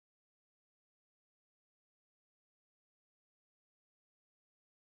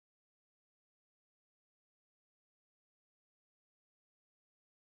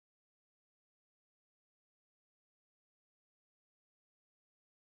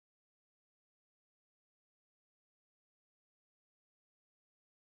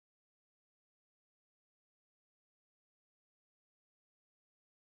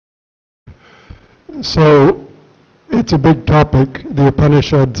So it's a big topic, the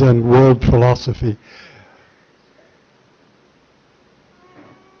Upanishads and world philosophy.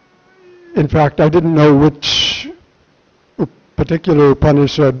 In fact, I didn't know which particular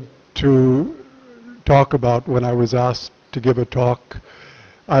Upanishad to talk about when I was asked to give a talk.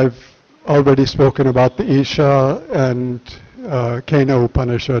 I've already spoken about the Isha and Kena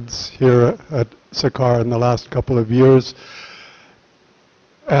Upanishads here at SACAR in the last couple of years.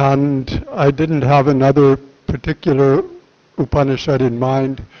 And I didn't have another particular Upanishad in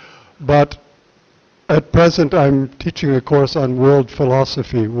mind, but at present I'm teaching a course on world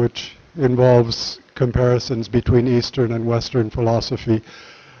philosophy, which involves comparisons between Eastern and Western philosophy,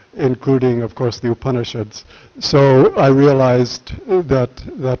 including, of course, the Upanishads. So I realized that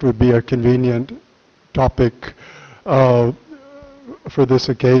that would be a convenient topic for this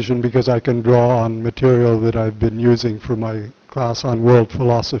occasion, because I can draw on material that I've been using for my class on world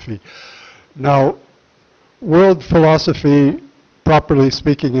philosophy. Now, world philosophy, properly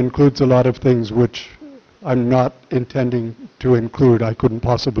speaking, includes a lot of things which I'm not intending to include. I couldn't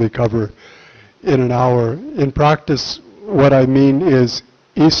possibly cover in an hour. In practice, what I mean is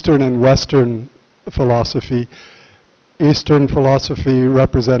Eastern and Western philosophy. Eastern philosophy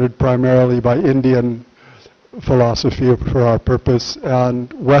represented primarily by Indian philosophy for our purpose,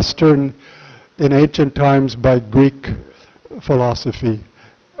 and Western in ancient times by Greek philosophy.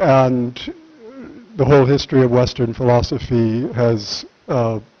 And the whole history of Western philosophy has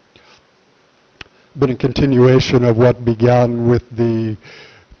been a continuation of what began with the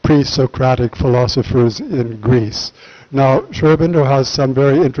pre-Socratic philosophers in Greece. Now, Sri Aurobindo has some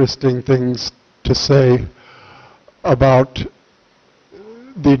very interesting things to say about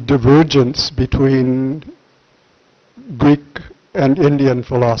the divergence between Greek and Indian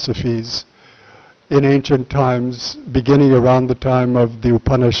philosophies in ancient times, beginning around the time of the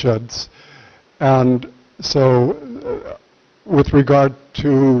Upanishads. And so, with regard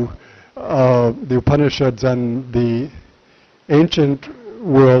to the Upanishads and the ancient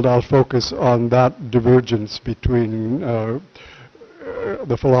world, I'll focus on that divergence between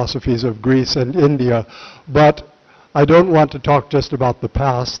the philosophies of Greece and India. But I don't want to talk just about the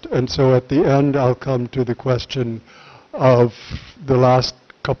past, and so at the end I'll come to the question of the last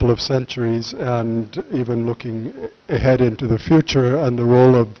couple of centuries and even looking ahead into the future and the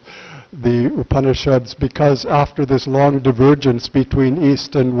role of the Upanishads, because after this long divergence between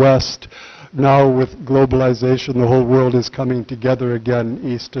East and West, now with globalization the whole world is coming together again.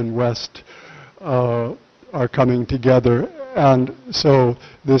 East and West are coming together, and so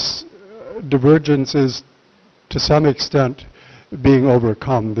this divergence is to some extent being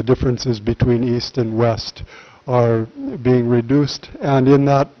overcome. The differences between East and West are being reduced, and in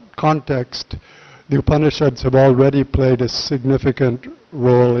that context the Upanishads have already played a significant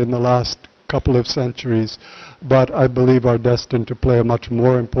role in the last couple of centuries, but I believe are destined to play a much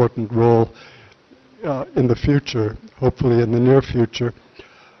more important role in the future, hopefully in the near future.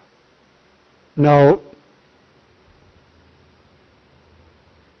 Now,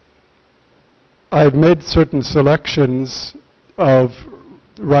 I've made certain selections of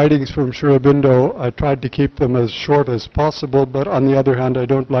writings from Sri Aurobindo. I tried to keep them as short as possible, but on the other hand, I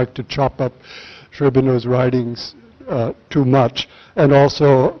don't like to chop up Sri Aurobindo's writings too much. And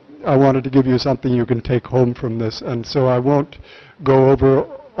also, I wanted to give you something you can take home from this, and so I won't go over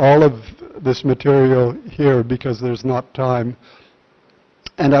all of this material here because there's not time,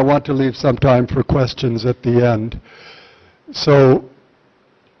 and I want to leave some time for questions at the end. So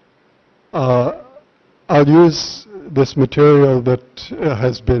I'll use this material that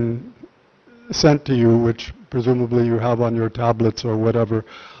has been sent to you, which presumably you have on your tablets or whatever,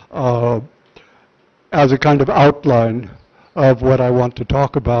 as a kind of outline of what I want to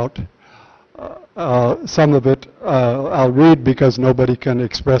talk about. Some of it I'll read because nobody can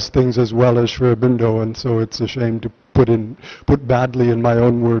express things as well as Sri Aurobindo, and so it's a shame to put badly in my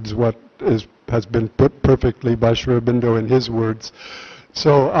own words what has been put perfectly by Sri Aurobindo in his words.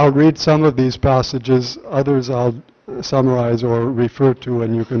 So I'll read some of these passages, others I'll summarize or refer to,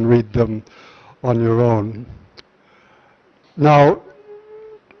 and you can read them on your own. Now,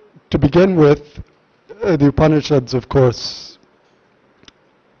 to begin with, the Upanishads, of course,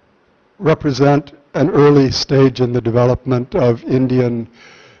 represent an early stage in the development of Indian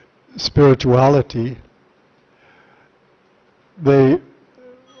spirituality. They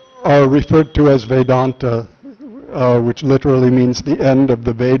are referred to as Vedanta, which literally means the end of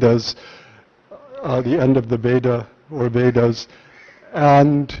the Vedas, the end of the Veda or Vedas.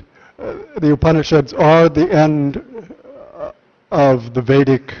 And the Upanishads are the end of the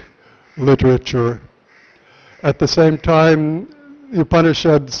Vedic literature. At the same time, the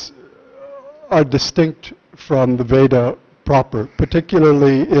Upanishads are distinct from the Veda proper,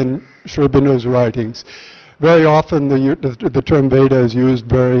 particularly in Sri Aurobindo's writings. Very often the term Veda is used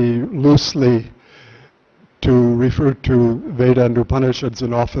very loosely to refer to Veda and Upanishads,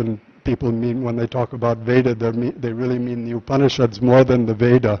 and often people mean, when they talk about Veda, they really mean the Upanishads more than the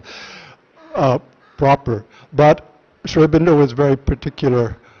Veda proper. But Sri Aurobindo was very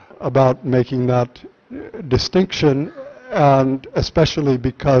particular about making that distinction, and especially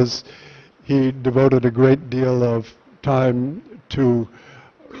because he devoted a great deal of time to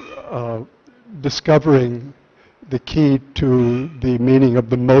discovering the key to the meaning of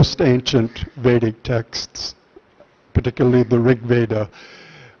the most ancient Vedic texts, particularly the Rig Veda.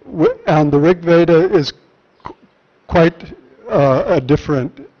 And the Rig Veda is quite a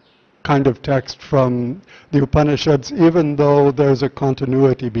different kind of text from the Upanishads, even though there's a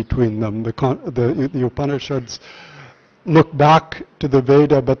continuity between them. The Upanishads look back to the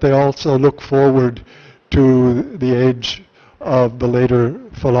Veda, but they also look forward to the age of the later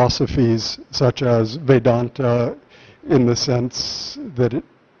philosophies, such as Vedanta, in the sense that it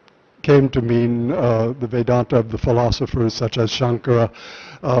came to mean the Vedanta of the philosophers such as Shankara,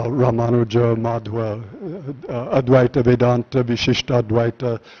 Ramanuja, Madhva, Advaita Vedanta, Vishishta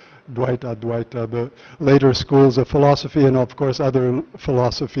Advaita, Dvaita Advaita, the later schools of philosophy, and of course other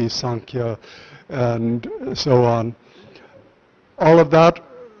philosophies, Sankhya, and so on. All of that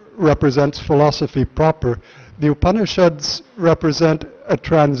represents philosophy proper. The Upanishads represent a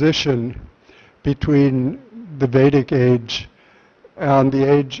transition between the Vedic age and the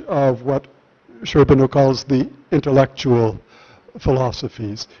age of what Sri Aurobindo calls the intellectual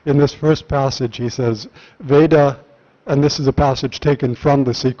philosophies. In this first passage he says, Veda, and this is a passage taken from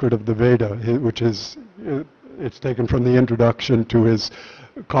The Secret of the Veda, which is, it's taken from the introduction to his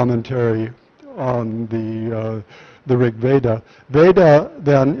commentary on the Rig Veda. Veda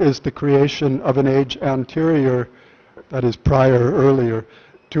then is the creation of an age anterior, that is prior, earlier,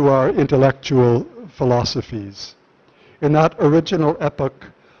 to our intellectual philosophies. In that original epoch,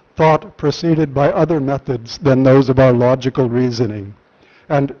 thought proceeded by other methods than those of our logical reasoning,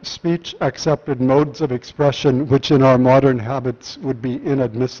 and speech accepted modes of expression which in our modern habits would be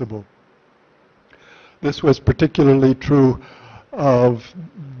inadmissible. This was particularly true of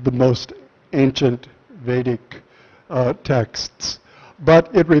the most ancient Vedic texts,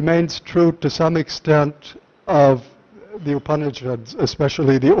 but it remains true to some extent of the Upanishads,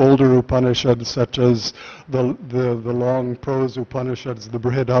 especially the older Upanishads, such as the long prose Upanishads, the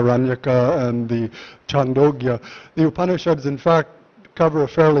Brihadaranyaka and the Chandogya. The Upanishads, in fact, cover a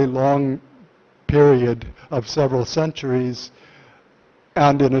fairly long period of several centuries,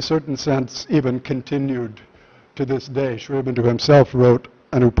 and in a certain sense even continued to this day. Sri Aurobindo himself wrote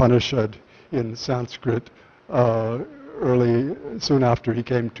an Upanishad in Sanskrit soon after he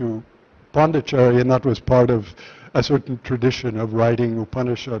came to Puducherry, and that was part of a certain tradition of writing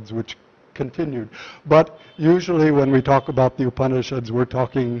Upanishads which continued. But usually when we talk about the Upanishads, we're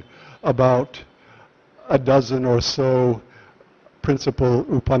talking about a dozen or so principal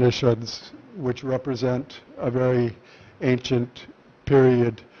Upanishads which represent a very ancient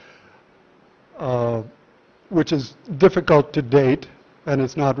period, which is difficult to date, and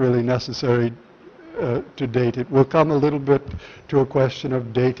it's not really necessary to date it. We'll come a little bit to a question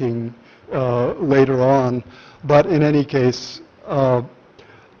of dating later on, but in any case,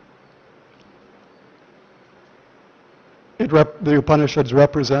 the Upanishads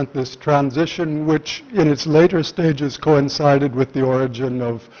represent this transition which in its later stages coincided with the origin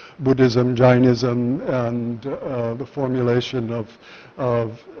of Buddhism, Jainism, and the formulation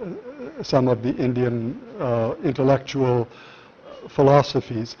of some of the Indian intellectual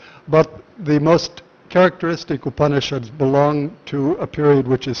philosophies. But the most characteristic Upanishads belong to a period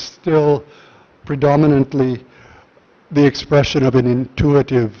which is still predominantly the expression of an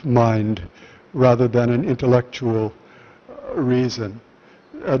intuitive mind rather than an intellectual reason.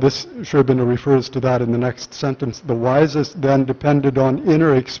 This Sri Aurobindo refers to that in the next sentence. The wisest then depended on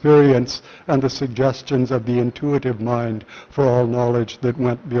inner experience and the suggestions of the intuitive mind for all knowledge that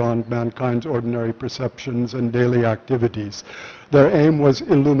went beyond mankind's ordinary perceptions and daily activities. Their aim was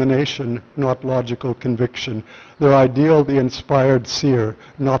illumination, not logical conviction. Their ideal, the inspired seer,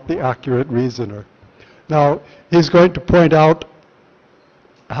 not the accurate reasoner. Now, he's going to point out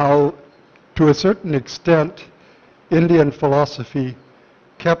how, to a certain extent, Indian philosophy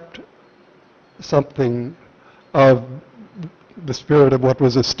kept something of the spirit of what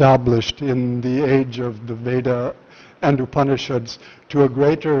was established in the age of the Veda and Upanishads to a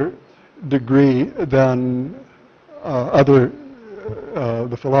greater degree than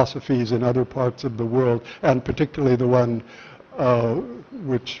the philosophies in other parts of the world, and particularly the one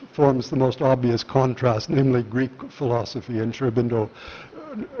which forms the most obvious contrast, namely Greek philosophy. And Sri Aurobindo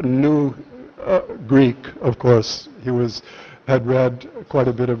knew Greek, of course. He had read quite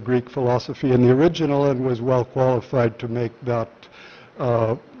a bit of Greek philosophy in the original and was well qualified to make that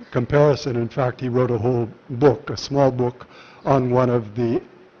comparison. In fact, he wrote a whole book, a small book, on one of the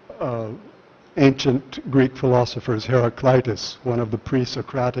ancient Greek philosophers, Heraclitus, one of the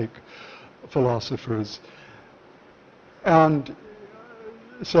pre-Socratic philosophers. And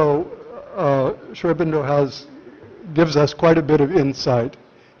so Sri Aurobindo gives us quite a bit of insight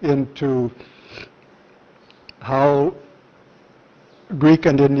into how Greek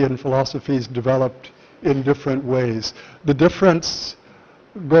and Indian philosophies developed in different ways. The difference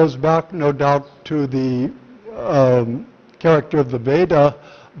goes back, no doubt, to the character of the Veda,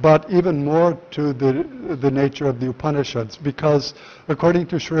 but even more to the nature of the Upanishads, because according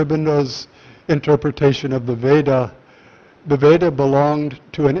to Sri Aurobindo's interpretation of the Veda belonged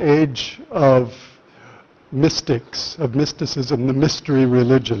to an age of mystics, of mysticism, the mystery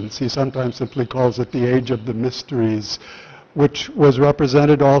religions. He sometimes simply calls it the age of the mysteries, which was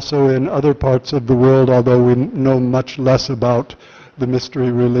represented also in other parts of the world, although we know much less about the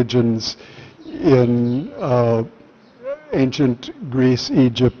mystery religions in ancient Greece,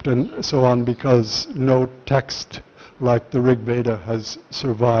 Egypt, and so on, because no text like the Rig Veda has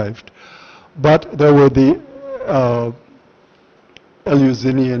survived. But there were the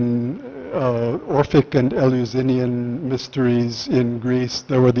Eleusinian, Orphic and Eleusinian mysteries in Greece.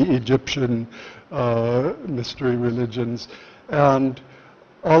 There were the Egyptian mystery religions. And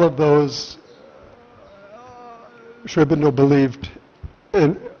all of those, Sri Aurobindo believed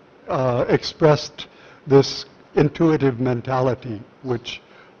expressed this intuitive mentality which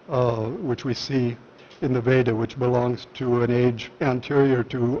we see in the Veda, which belongs to an age anterior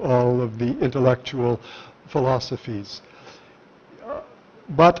to all of the intellectual philosophies.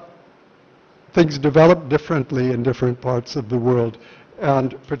 But things developed differently in different parts of the world,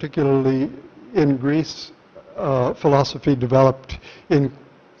 and particularly in Greece, philosophy developed in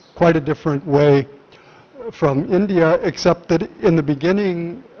quite a different way from India, except that in the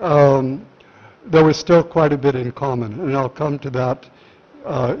beginning there was still quite a bit in common, and I'll come to that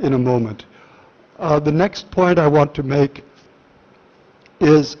in a moment. The next point I want to make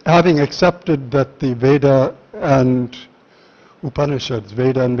is, having accepted that the Veda and Upanishads,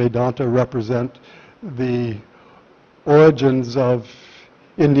 Veda and Vedanta, represent the origins of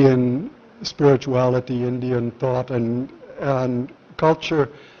Indian spirituality, Indian thought and culture,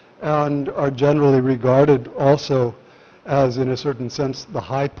 and are generally regarded also as, in a certain sense, the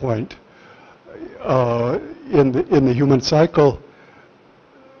high point in the human cycle.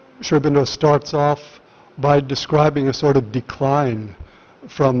 Sri Aurobindo starts off by describing a sort of decline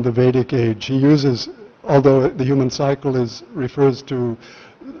from the Vedic age. He uses, although the human cycle refers to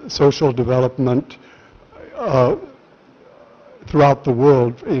social development throughout the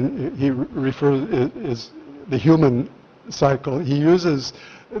world, he refers is the human cycle. He uses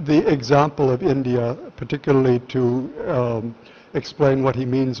the example of India particularly to explain what he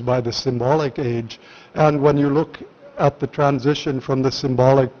means by the symbolic age. And when you look at the transition from the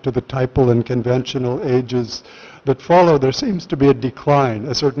symbolic to the typal and conventional ages that follow, there seems to be a decline.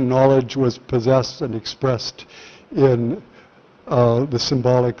 A certain knowledge was possessed and expressed in the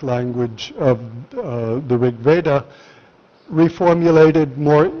symbolic language of the Rig Veda, reformulated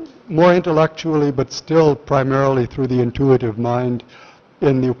more intellectually, but still primarily through the intuitive mind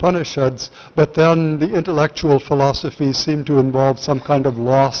in the Upanishads. But then the intellectual philosophies seem to involve some kind of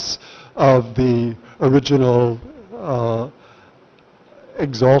loss of the original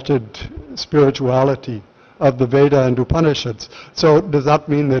exalted spirituality of the Veda and Upanishads. So does that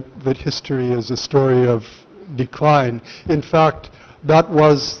mean that history is a story of decline? In fact, that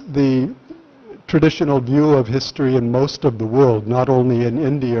was the traditional view of history in most of the world, not only in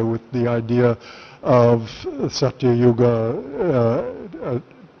India, with the idea of Satya Yuga,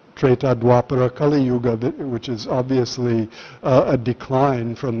 Treta, Dwapara, Kali Yuga, which is obviously a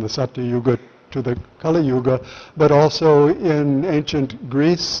decline from the Satya Yuga to the Kali Yuga, but also in ancient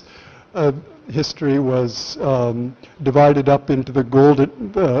Greece, history was divided up into the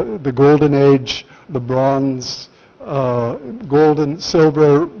golden age, the bronze, golden,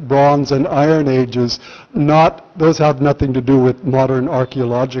 silver, bronze, and iron ages. Those have nothing to do with modern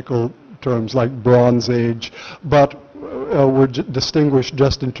archaeological terms like Bronze Age, but were distinguished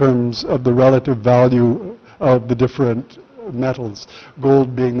just in terms of the relative value of the different metals,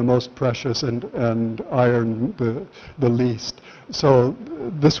 gold being the most precious and iron the least. So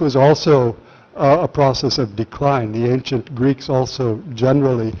this was also a process of decline. The ancient Greeks also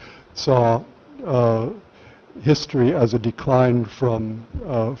generally saw history as a decline from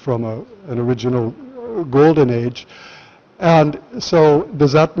an original golden age. And so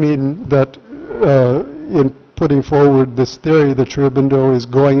does that mean that in putting forward this theory that Sri Aurobindo is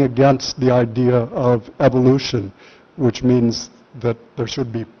going against the idea of evolution, which means that there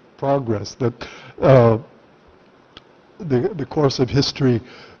should be progress, that the course of history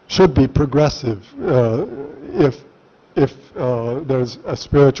should be progressive if there's a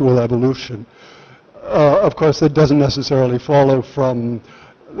spiritual evolution? Of course, it doesn't necessarily follow from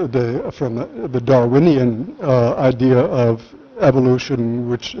the Darwinian idea of evolution,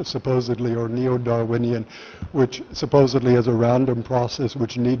 which supposedly, or neo-Darwinian, which supposedly is a random process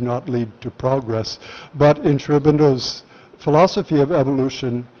which need not lead to progress. But in Sri Aurobindo's philosophy of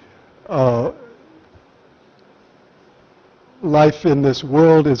evolution, life in this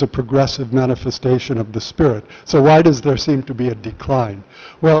world is a progressive manifestation of the spirit. So why does there seem to be a decline?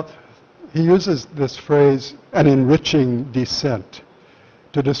 Well, he uses this phrase, an enriching descent,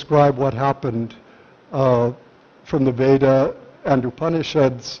 to describe what happened from the Veda and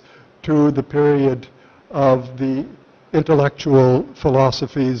Upanishads to the period of the intellectual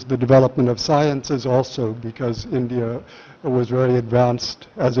philosophies, the development of sciences also, because India was very advanced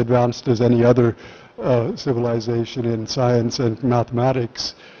as any other civilization in science and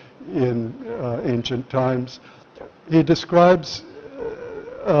mathematics in ancient times. He describes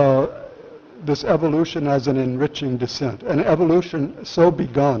this evolution as an enriching descent, an evolution so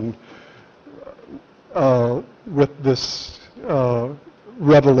begun with this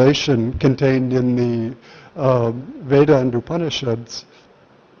revelation contained in the Veda and Upanishads,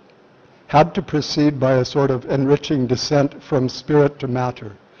 had to proceed by a sort of enriching descent from spirit to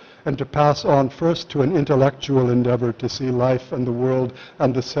matter, and to pass on first to an intellectual endeavor to see life and the world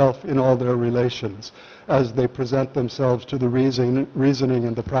and the self in all their relations as they present themselves to the reasoning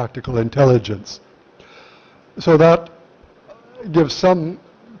and the practical intelligence. So that gives some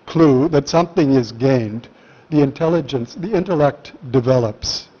clue that something is gained. The intellect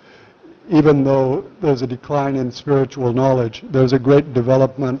develops. Even though there's a decline in spiritual knowledge, there's a great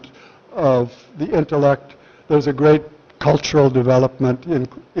development of the intellect. There's a great cultural development in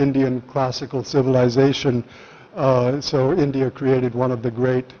Indian classical civilization. So India created one of the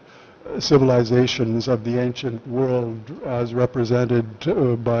great civilizations of the ancient world, as represented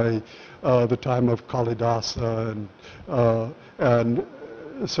by the time of Kalidasa and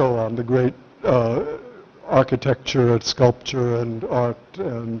so on, the great architecture and sculpture and art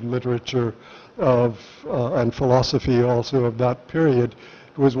and literature and philosophy also of that period.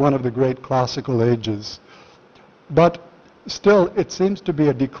 It was one of the great classical ages. But still, it seems to be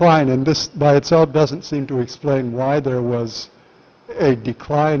a decline, and this by itself doesn't seem to explain why there was a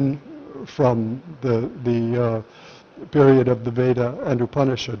decline from the period of the Veda and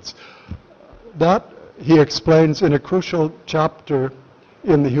Upanishads. That he explains in a crucial chapter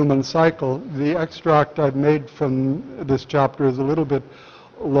in the human cycle. The extract I've made from this chapter is a little bit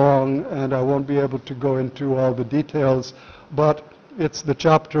long, and I won't be able to go into all the details, but it's the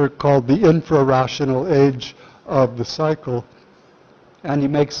chapter called The Infra-Rational Age of the Cycle, and he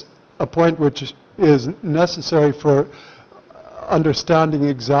makes a point which is necessary for understanding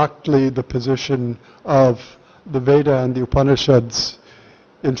exactly the position of the Veda and the Upanishads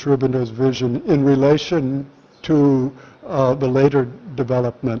in Sri Aurobindo's vision in relation to the later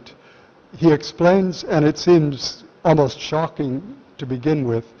development. He explains, and it seems almost shocking to begin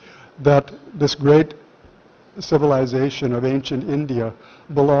with, that this great civilization of ancient India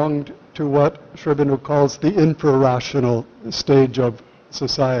belonged to what Sri Aurobindo calls the infra-rational stage of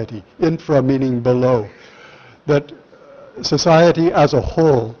society. Infra meaning below. That society as a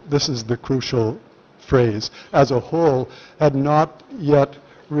whole, this is the crucial phrase, as a whole had not yet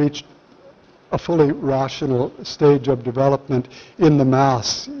reached a fully rational stage of development in the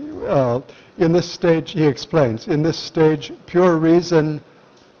mass. In this stage, he explains, in this stage, pure reason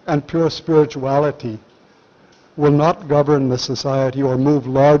and pure spirituality will not govern the society or move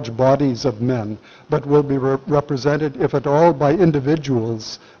large bodies of men, but will be represented, if at all, by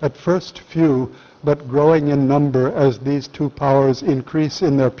individuals, at first few, but growing in number as these two powers increase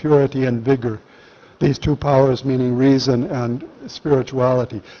in their purity and vigor. These two powers meaning reason and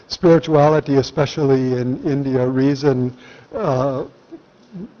spirituality. Spirituality, especially in India, reason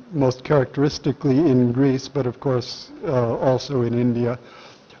most characteristically in Greece, but of course also in India.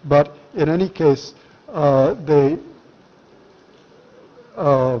 But in any case,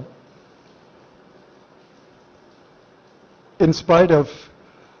 in spite of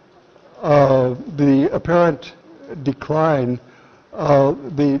the apparent decline,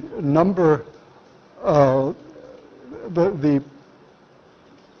 the number,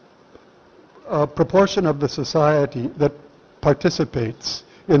 proportion of the society that participates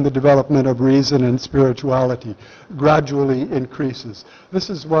in the development of reason and spirituality gradually increases. This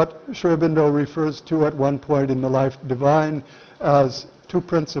is what Sri Aurobindo refers to at one point in The Life Divine as two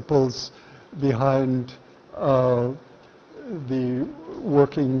principles behind the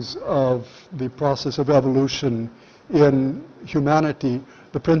workings of the process of evolution in humanity,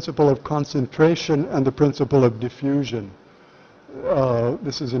 the principle of concentration and the principle of diffusion.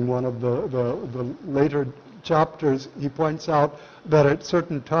 This is in one of the later chapters. He points out that at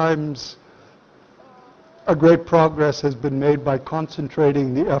certain times a great progress has been made by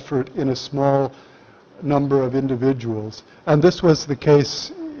concentrating the effort in a small number of individuals. And this was the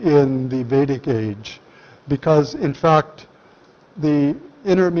case in the Vedic age, because in fact the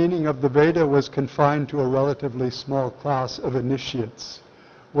inner meaning of the Veda was confined to a relatively small class of initiates,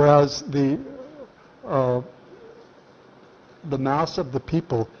 whereas the mass of the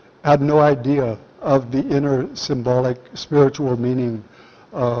people had no idea of the inner symbolic spiritual meaning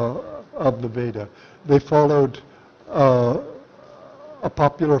of the Veda. They followed a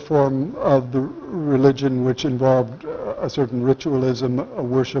popular form of the religion which involved a certain ritualism, a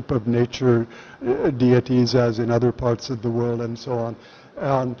worship of nature, deities as in other parts of the world and so on.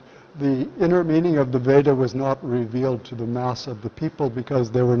 And the inner meaning of the Veda was not revealed to the mass of the people because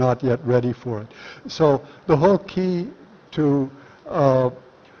they were not yet ready for it. So the whole key to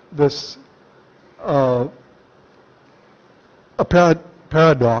this apparent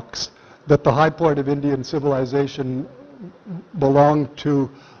paradox that the high point of Indian civilization belonged to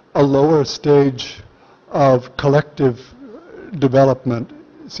a lower stage of collective development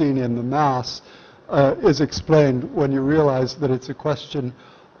seen in the mass is explained when you realize that it's a question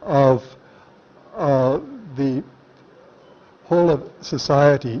of the whole of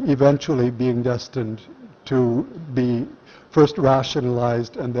society eventually being destined to be first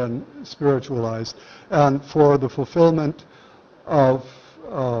rationalized and then spiritualized. And for the fulfillment of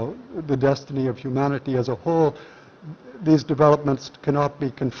the destiny of humanity as a whole, these developments cannot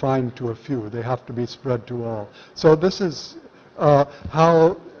be confined to a few. They have to be spread to all. So this is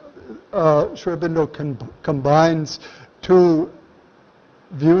how Sri Aurobindo combines two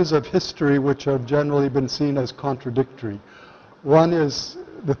views of history which have generally been seen as contradictory. One is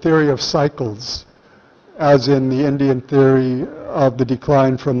the theory of cycles, as in the Indian theory of the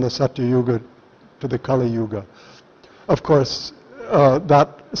decline from the Satya Yuga to the Kali Yuga. Of course,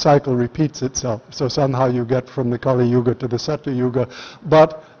 that cycle repeats itself, so somehow you get from the Kali Yuga to the Satya Yuga,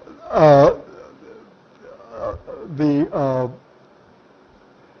 but the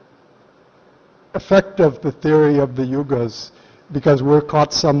effect of the theory of the yugas, because we're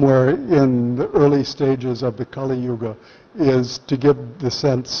caught somewhere in the early stages of the Kali Yuga, is to give the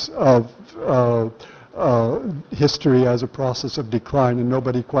sense of history as a process of decline, and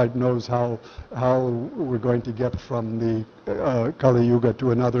nobody quite knows how we're going to get from the Kali Yuga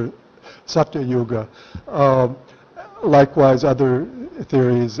to another Satya Yuga. Likewise, other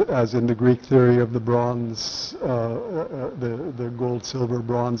theories, as in the Greek theory of the bronze, the gold, silver,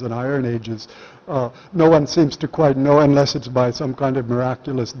 bronze, and iron ages, no one seems to quite know, unless it's by some kind of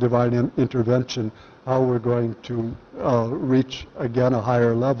miraculous divine intervention, how we're going to reach again a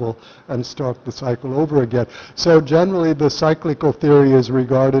higher level and start the cycle over again. So generally the cyclical theory is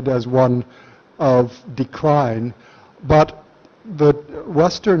regarded as one of decline, but the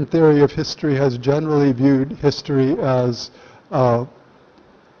Western theory of history has generally viewed history as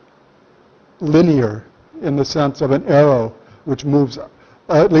linear, in the sense of an arrow which moves,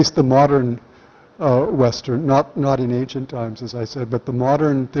 at least the modern Western, not in ancient times, as I said, but the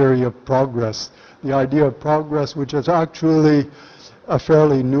modern theory of progress, the idea of progress, which is actually a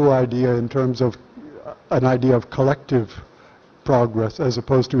fairly new idea in terms of an idea of collective progress as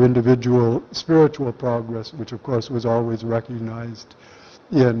opposed to individual spiritual progress, which of course was always recognized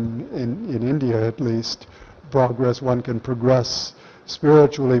in India at least. Progress, one can progress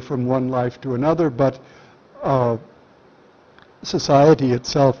spiritually from one life to another, but society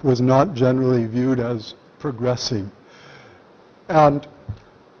itself was not generally viewed as progressing. And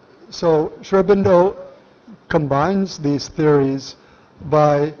so Sri Aurobindo combines these theories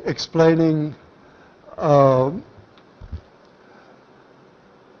by explaining how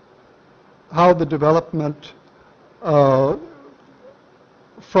the development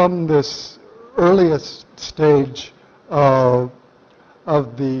from this earliest stage of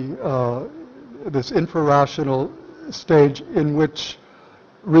this infrarational stage in which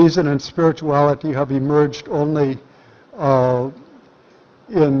reason and spirituality have emerged only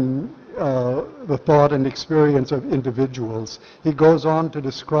in the thought and experience of individuals. He goes on to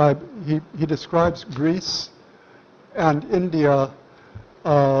describe, he describes Greece and India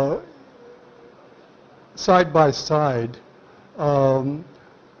side by side,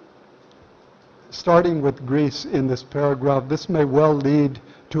 starting with Greece in this paragraph, this may well lead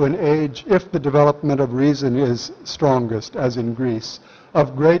to an age, if the development of reason is strongest, as in Greece,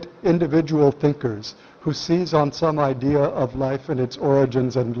 of great individual thinkers who seize on some idea of life and its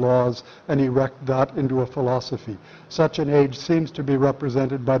origins and laws and erect that into a philosophy. Such an age seems to be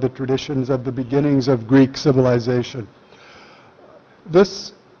represented by the traditions of the beginnings of Greek civilization.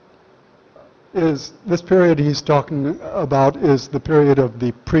 This period he's talking about is the period of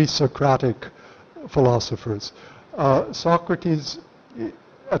the pre-Socratic philosophers. Socrates,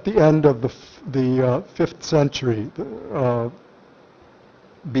 at the end of the 5th century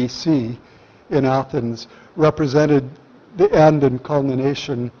BC in Athens, represented the end and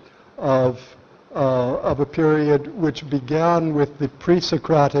culmination of a period which began with the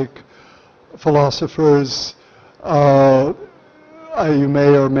pre-Socratic philosophers. You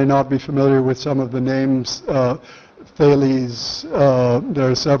may or may not be familiar with some of the names. Thales, there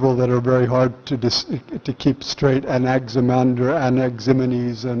are several that are very hard to keep straight. Anaximander,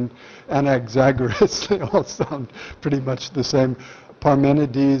 Anaximenes, and Anaxagoras, they all sound pretty much the same.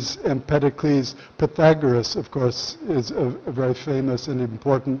 Parmenides, Empedocles, Pythagoras, of course, is a very famous and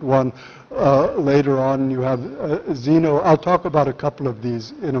important one. Later on, you have Zeno. I'll talk about a couple of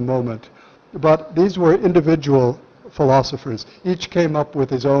these in a moment. But these were individual philosophers. Each came up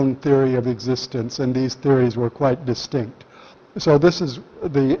with his own theory of existence, and these theories were quite distinct. So this is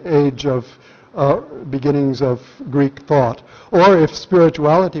the age of beginnings of Greek thought. Or if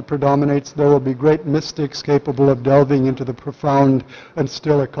spirituality predominates, there will be great mystics capable of delving into the profound and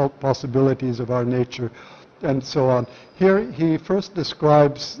still occult possibilities of our nature, and so on. Here he first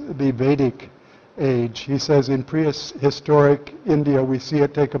describes the Vedic age. He says, in prehistoric India, we see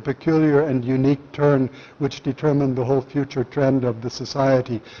it take a peculiar and unique turn which determined the whole future trend of the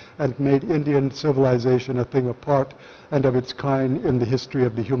society and made Indian civilization a thing apart and of its kind in the history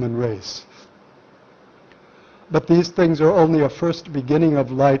of the human race. But these things are only a first beginning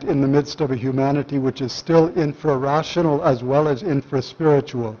of light in the midst of a humanity which is still infra-rational as well as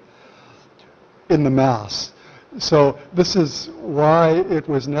infra-spiritual in the mass. So this is why it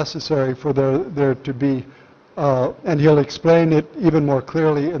was necessary for there to be, and he'll explain it even more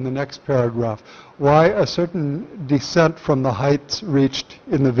clearly in the next paragraph, why a certain descent from the heights reached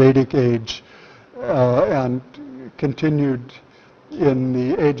in the Vedic age and continued in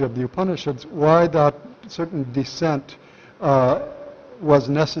the age of the Upanishads, why that certain descent was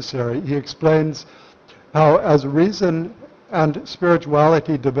necessary. He explains how as reason and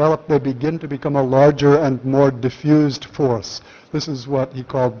spirituality develop, they begin to become a larger and more diffused force. This is what he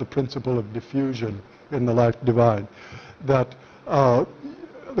called the principle of diffusion in the life divine. That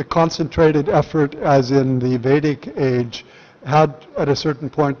the concentrated effort, as in the Vedic age, had at a certain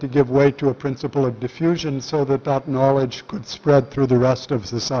point to give way to a principle of diffusion so that that knowledge could spread through the rest of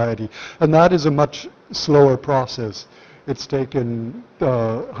society. And that is a much slower process. It's taken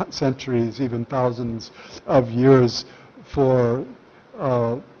centuries, even thousands of years for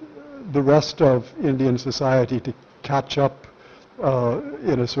the rest of Indian society to catch up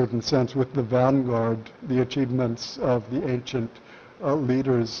in a certain sense with the vanguard, the achievements of the ancient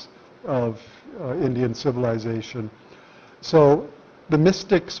leaders of Indian civilization. So the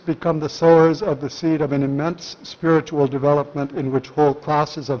mystics become the sowers of the seed of an immense spiritual development in which whole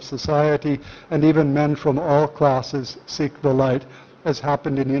classes of society and even men from all classes seek the light, as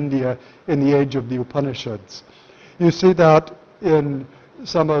happened in India in the age of the Upanishads. You see that in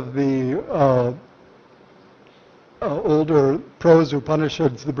some of the older prose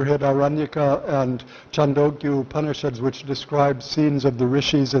Upanishads, the Brihadaranyaka and Chandogya Upanishads, which describe scenes of the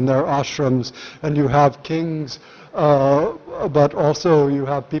rishis in their ashrams, and you have kings, but also you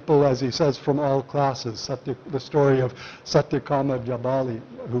have people, as he says, from all classes. The story of Satyakama Jabali,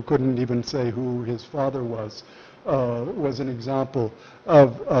 who couldn't even say who his father was an example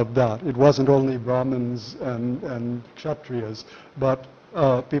of that. It wasn't only Brahmins and Kshatriyas, but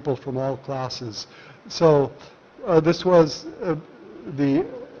people from all classes. So this was the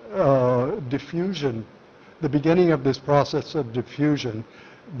diffusion, the beginning of this process of diffusion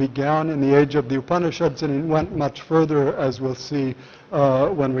began in the age of the Upanishads, and it went much further, as we'll see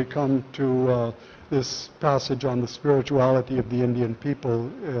when we come to this passage on the spirituality of the Indian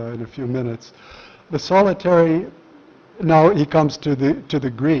people in a few minutes. The solitary, now he comes to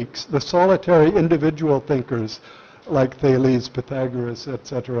the Greeks, the solitary individual thinkers like Thales, Pythagoras,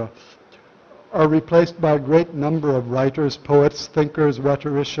 etc., are replaced by a great number of writers, poets, thinkers,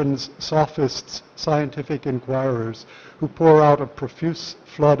 rhetoricians, sophists, scientific inquirers, who pour out a profuse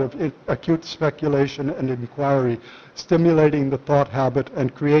flood of acute speculation and inquiry, stimulating the thought habit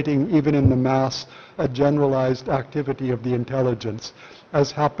and creating, even in the mass, a generalized activity of the intelligence,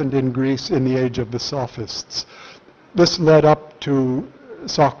 as happened in Greece in the age of the sophists. This led up to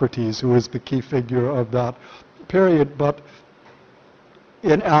Socrates, who is the key figure of that period, but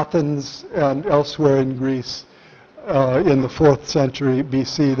in Athens and elsewhere in Greece in the 4th century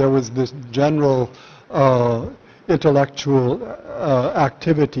BC, there was this general intellectual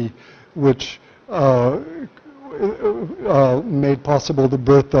activity which made possible the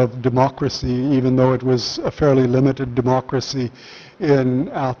birth of democracy, even though it was a fairly limited democracy in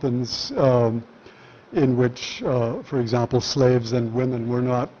Athens, in which, for example, slaves and women were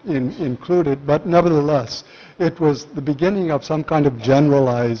not included. But nevertheless, it was the beginning of some kind of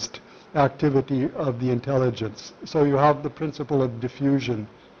generalized activity of the intelligence. So you have the principle of diffusion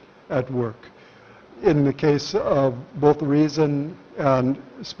at work in the case of both reason and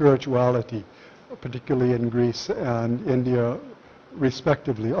spirituality, particularly in Greece and India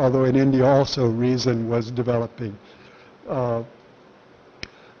respectively, although in India also reason was developing.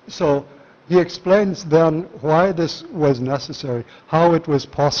 So he explains then why this was necessary, how it was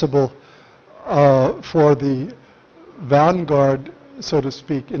possible for the vanguard, so to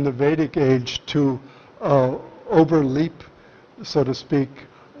speak, in the Vedic age to overleap, so to speak,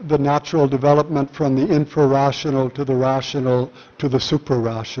 the natural development from the infra-rational to the rational to the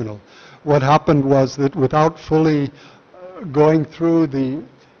supra-rational. What happened was that without fully going through the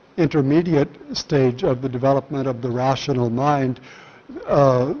intermediate stage of the development of the rational mind,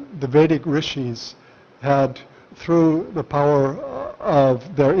 the Vedic rishis had, through the power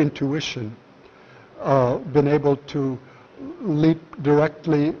of their intuition, been able to leap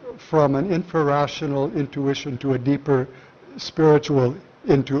directly from an infra-rational intuition to a deeper spiritual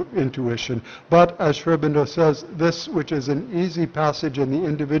intuition. But as Sri Aurobindo says, this, which is an easy passage in the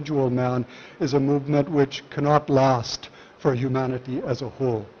individual man, is a movement which cannot last for humanity as a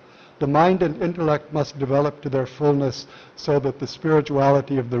whole. The mind and intellect must develop to their fullness so that the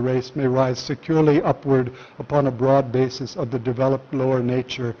spirituality of the race may rise securely upward upon a broad basis of the developed lower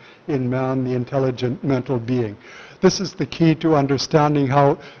nature in man, the intelligent mental being. This is the key to understanding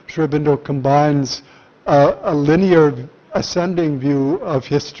how Sri Aurobindo combines a linear ascending view of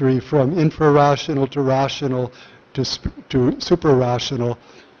history from infra-rational to rational to supra-rational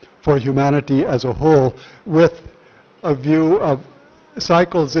for humanity as a whole, with a view of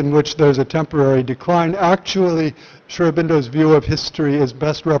cycles in which there's a temporary decline. Actually, Sri Aurobindo's view of history is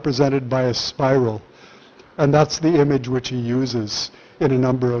best represented by a spiral, and that's the image which he uses in a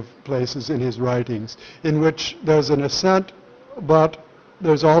number of places in his writings, in which there's an ascent, but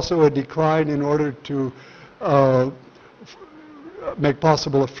there's also a decline in order to make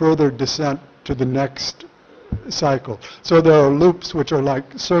possible a further descent to the next cycle. So there are loops which are like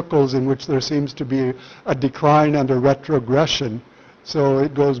circles in which there seems to be a decline and a retrogression. So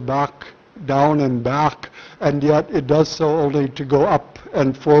it goes back, down and back, and yet it does so only to go up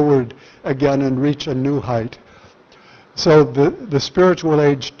and forward again and reach a new height. So the spiritual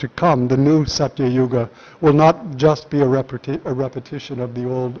age to come, the new Satya Yuga, will not just be a repetition of the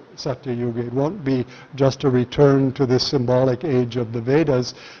old Satya Yuga. It won't be just a return to this symbolic age of the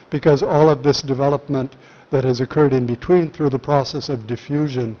Vedas, because all of this development that has occurred in between through the process of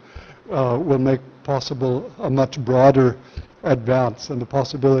diffusion will make possible a much broader advance and the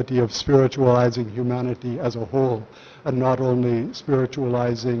possibility of spiritualizing humanity as a whole, and not only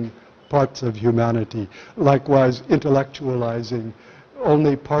spiritualizing parts of humanity. Likewise, intellectualizing.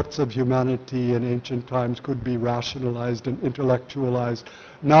 Only parts of humanity in ancient times could be rationalized and intellectualized.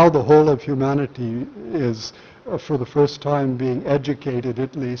 Now the whole of humanity is, for the first time, being educated,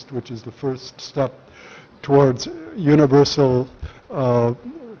 at least, which is the first step towards universal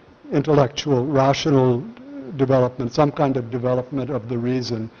intellectual, rational development, some kind of development of the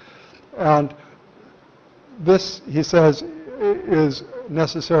reason. And this, he says, is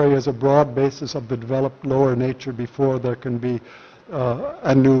necessary as a broad basis of the developed lower nature before there can be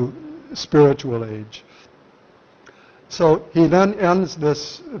a new spiritual age. So he then ends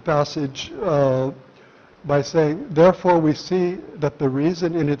this passage by saying, therefore we see that the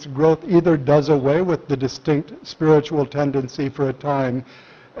reason in its growth either does away with the distinct spiritual tendency for a time,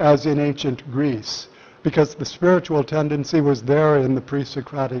 as in ancient Greece, because the spiritual tendency was there in the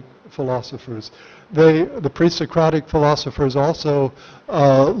pre-Socratic philosophers. The pre-Socratic philosophers also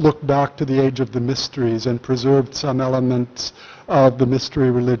looked back to the age of the mysteries and preserved some elements of the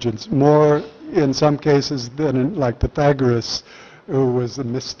mystery religions, more in some cases than in, like Pythagoras, who was a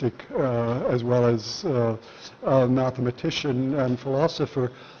mystic as well as a mathematician and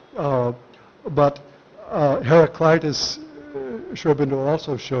philosopher. But Heraclitus, Sri Aurobindo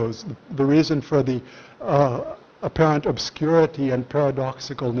also shows the reason for the apparent obscurity and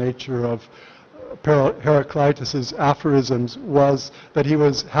paradoxical nature of Heraclitus's aphorisms was that he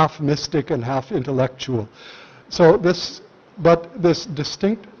was half mystic and half intellectual. So this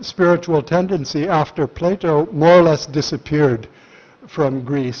distinct spiritual tendency after Plato more or less disappeared from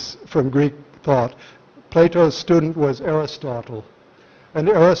Greece, from Greek thought. Plato's student was Aristotle, and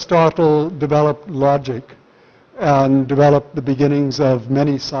Aristotle developed logic and developed the beginnings of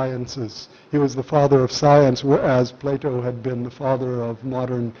many sciences. He was the father of science, as Plato had been the father of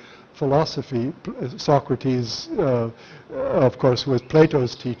modern philosophy. Socrates, of course, was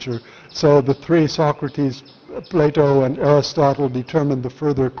Plato's teacher. So the three, Socrates, Plato, and Aristotle, determined the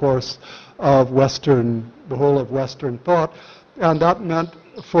further course of the whole of Western thought. And that meant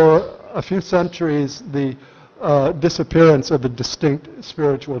for a few centuries the disappearance of a distinct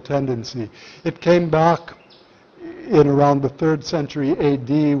spiritual tendency. It came back in around the 3rd century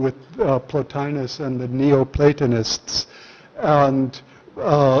AD with Plotinus and the Neoplatonists, and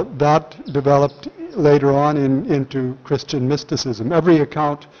that developed later on into Christian mysticism. Every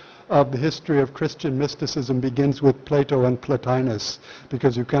account of the history of Christian mysticism begins with Plato and Plotinus,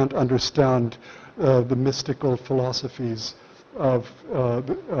 because you can't understand the mystical philosophies of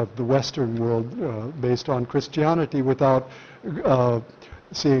the Western world based on Christianity without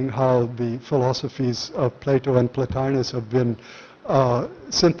seeing how the philosophies of Plato and Plotinus have been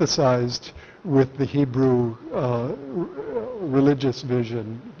synthesized with the Hebrew religious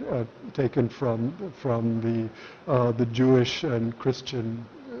vision taken from the Jewish and Christian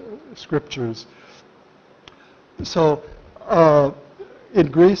scriptures. So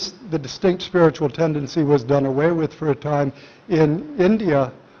in Greece, the distinct spiritual tendency was done away with for a time. In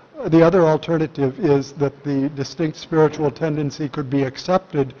India, the other alternative is that the distinct spiritual tendency could be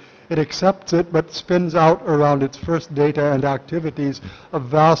accepted. It accepts it, but spins out around its first data and activities a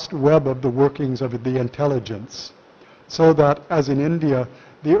vast web of the workings of the intelligence. So that, as in India,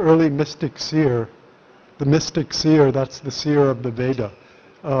 the early mystic seer, that's the seer of the Veda,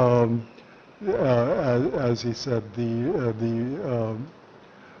 as he said, the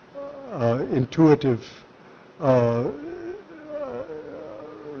intuitive,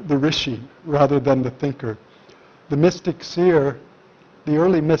 the rishi rather than the thinker. The mystic seer, the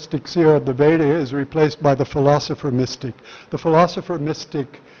early mystic seer of the Veda, is replaced by the philosopher mystic. The philosopher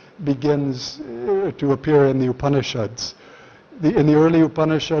mystic begins to appear in the Upanishads. In the early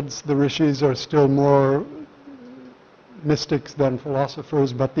Upanishads, the rishis are still more mystics than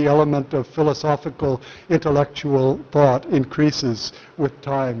philosophers, but the element of philosophical, intellectual thought increases with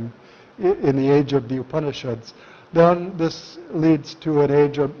time in the age of the Upanishads. Then this leads to an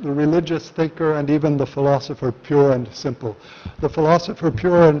age of the religious thinker and even the philosopher pure and simple. The philosopher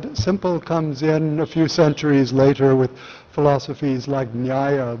pure and simple comes in a few centuries later with philosophies like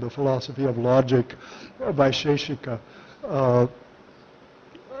Nyaya, the philosophy of logic, Vaisheshika,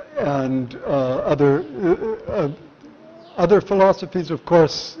 and other philosophies, of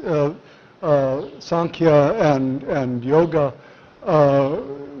course. Sankhya and yoga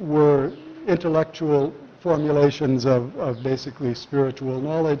were intellectual formulations of basically spiritual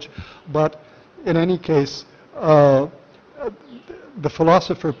knowledge, but in any case, the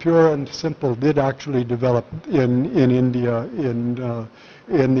philosopher pure and simple did actually develop in India in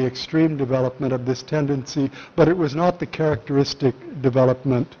the extreme development of this tendency, but it was not the characteristic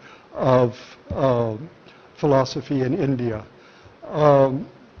development of philosophy in India.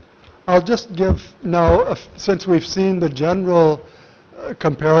 I'll just give now, since we've seen the general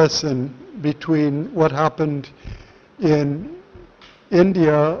comparison between what happened in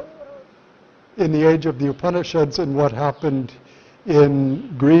India in the age of the Upanishads and what happened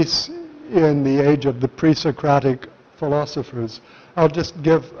in Greece in the age of the pre-Socratic philosophers. I'll just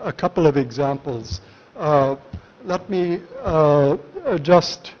give a couple of examples. Let me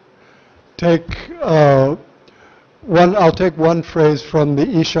just take I'll take one phrase from the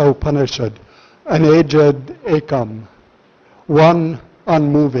Isha Upanishad, anejad ekam, one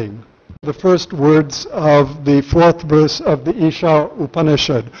unmoving. The first words of the 4th verse of the Isha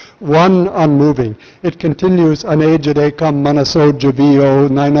Upanishad, one unmoving. It continues, anejad ekam manaso javiyo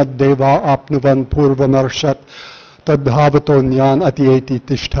nainad deva apnuvan purvamarshat tadbhavato nyan atieti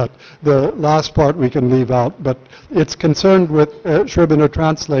tishtat. The last part we can leave out, but it's concerned with, Sri Aurobindo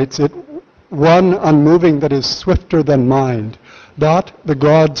translates it, one unmoving that is swifter than mind. That the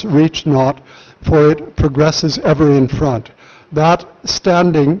gods reach not, for it progresses ever in front. That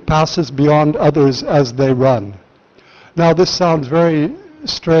standing passes beyond others as they run. Now this sounds very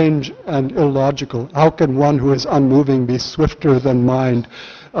strange and illogical. How can one who is unmoving be swifter than mind?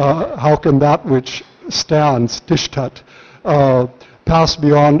 How can that which stands, tishtat, pass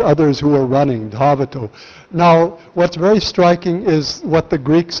beyond others who are running, dhavato? Now, what's very striking is what the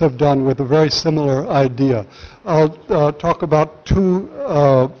Greeks have done with a very similar idea. I'll talk about two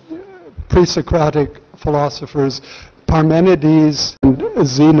pre-Socratic philosophers, Parmenides and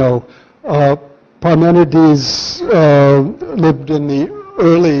Zeno. Parmenides lived in the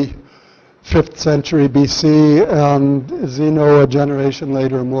early 5th century BC, and Zeno a generation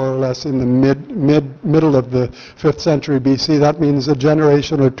later, more or less in the middle of the 5th century BC. That means a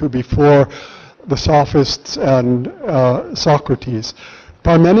generation or two before the Sophists and Socrates.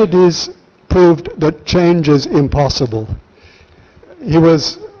 Parmenides proved that change is impossible. He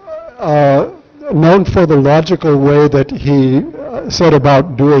was known for the logical way that he set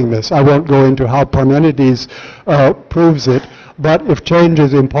about doing this. I won't go into how Parmenides proves it, but if change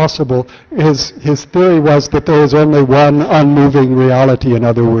is impossible, his theory was that there is only one unmoving reality, in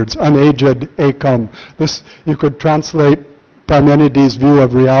other words, unaged ekam. This, you could translate Parmenides' view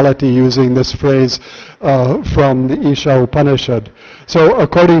of reality using this phrase from the Isha Upanishad. So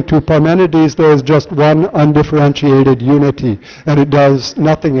according to Parmenides, there is just one undifferentiated unity, and it does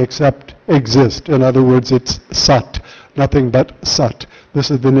nothing except exist. In other words, it's sat, nothing but sat.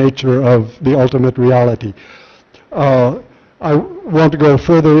 This is the nature of the ultimate reality. I won't go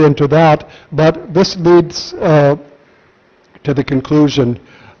further into that, but this leads to the conclusion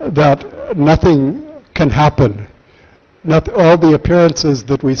that nothing can happen. All the appearances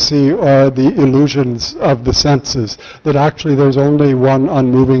that we see are the illusions of the senses, that actually there's only one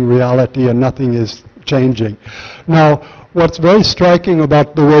unmoving reality and nothing is changing. Now, what's very striking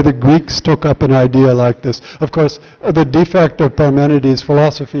about the way the Greeks took up an idea like this, of course, the defect of Parmenides'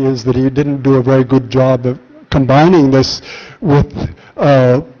 philosophy is that he didn't do a very good job of combining this with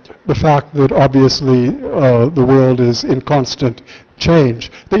the fact that obviously the world is in constant change.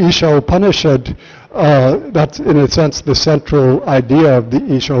 The Isha Upanishad, that's in a sense the central idea of the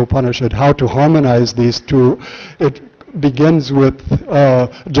Isha Upanishad, how to harmonize these two. It begins with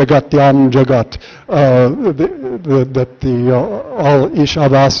Jagatyam Jagat, that all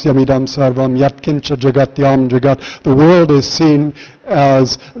Ishavasya Sarvam Yatkincha Jagatyam Jagat. The world is seen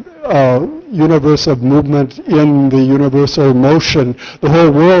as universe of movement in the universal motion. The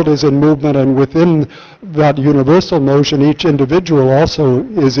whole world is in movement, and within that universal motion, each individual also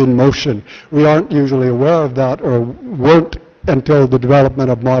is in motion. We aren't usually aware of that, or weren't until the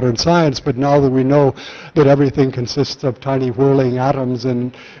development of modern science, but now that we know that everything consists of tiny whirling atoms,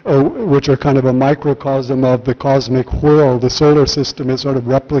 and which are kind of a microcosm of the cosmic whirl, the solar system is sort of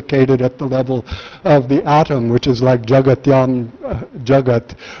replicated at the level of the atom, which is like Jagatyam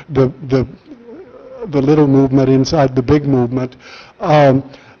Jagat, the little movement inside the big movement.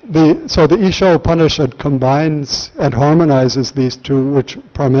 So the Isha Upanishad combines and harmonizes these two, which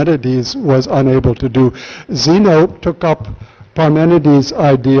Parmenides was unable to do. Zeno took up Parmenides'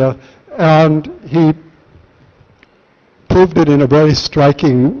 idea, and he proved it in a very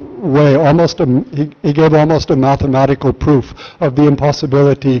striking way. He gave almost a mathematical proof of the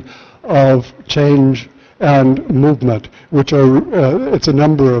impossibility of change and movement, which are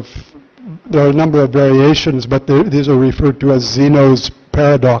there are a number of variations, but these are referred to as Zeno's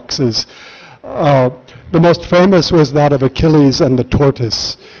paradoxes. The most famous was that of Achilles and the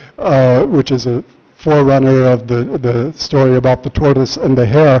tortoise, which is a forerunner of the story about the tortoise and the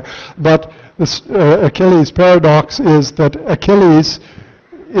hare. But this Achilles' paradox is that Achilles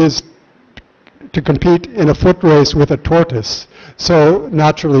is to compete in a foot race with a tortoise. So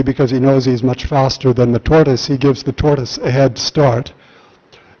naturally, because he knows he's much faster than the tortoise, he gives the tortoise a head start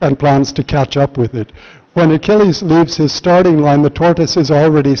and plans to catch up with it. When Achilles leaves his starting line, the tortoise is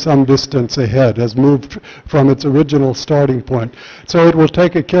already some distance ahead, has moved from its original starting point. So it will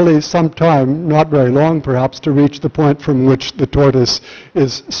take Achilles some time, not very long perhaps, to reach the point from which the tortoise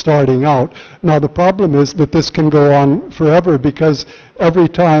is starting out. Now the problem is that this can go on forever, because every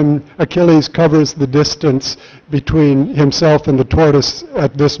time Achilles covers the distance between himself and the tortoise,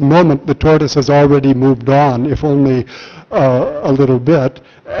 at this moment the tortoise has already moved on, if only a little bit.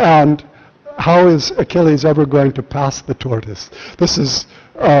 And how is Achilles ever going to pass the tortoise? This is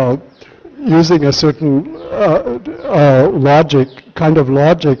using a certain logic,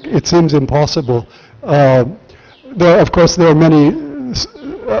 it seems impossible. Of course, there are many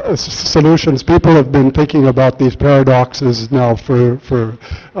solutions. People have been thinking about these paradoxes now for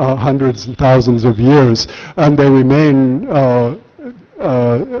hundreds and thousands of years, and they remain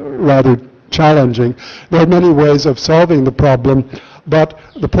rather challenging. There are many ways of solving the problem, but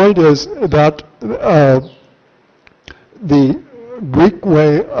the point is that the Greek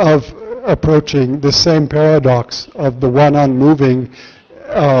way of approaching the same paradox of the one unmoving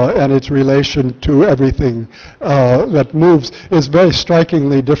and its relation to everything that moves is very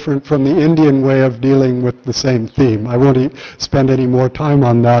strikingly different from the Indian way of dealing with the same theme. I won't spend any more time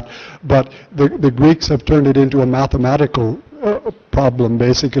on that, but the Greeks have turned it into a mathematical problem,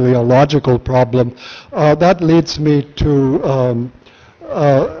 basically a logical problem. That leads me to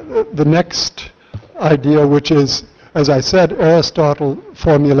the next idea, which is, as I said, Aristotle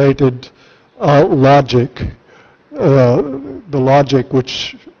formulated logic, the logic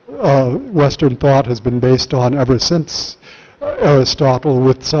which Western thought has been based on ever since Aristotle,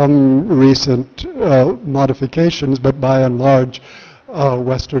 with some recent modifications, but by and large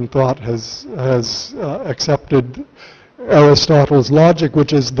Western thought has accepted Aristotle's logic,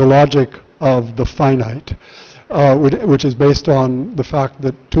 which is the logic of the finite, which is based on the fact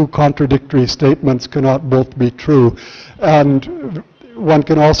that two contradictory statements cannot both be true. And one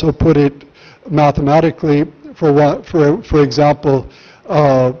can also put it mathematically, for example,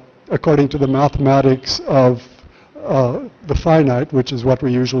 according to the mathematics of the finite, which is what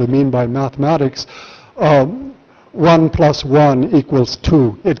we usually mean by mathematics, 1 plus 1 equals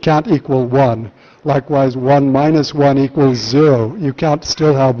 2. It can't equal 1. Likewise, 1 minus 1 equals 0. You can't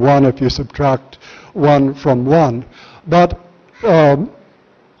still have 1 if you subtract 1 from 1. But the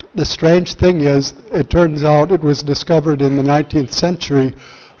strange thing is, it turns out it was discovered in the 19th century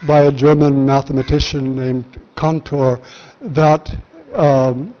by a German mathematician named Cantor that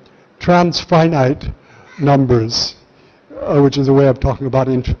transfinite numbers, which is a way of talking about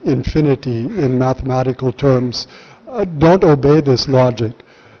infinity in mathematical terms, don't obey this logic.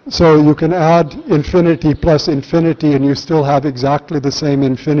 So you can add infinity plus infinity and you still have exactly the same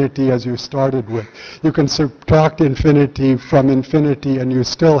infinity as you started with. You can subtract infinity from infinity and you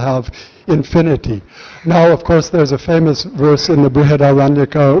still have infinity. Now, of course, there's a famous verse in the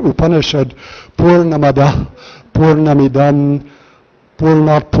Brihadaranyaka Upanishad, Purnamada Purnamidam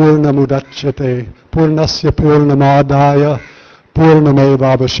Purnat Purnamudachyate Purnasya Purnamadaya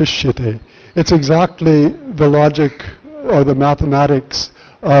Purnameva Avashishyate. It's exactly the logic or the mathematics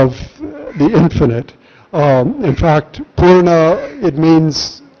of the infinite. In fact, Purna, it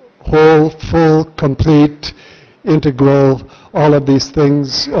means whole, full, complete, integral, all of these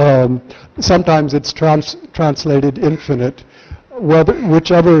things. Sometimes it's translated infinite.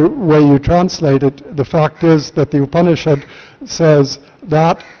 Whichever way you translate it, the fact is that the Upanishad says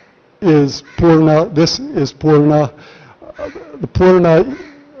that is Purna, this is Purna. The Purna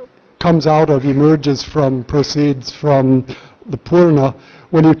comes out of, emerges from, proceeds from the Purna.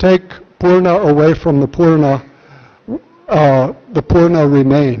 When you take Purna away from the Purna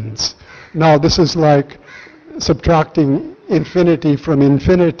remains. Now this is like subtracting infinity from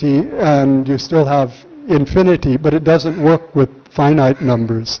infinity and you still have infinity, but it doesn't work with finite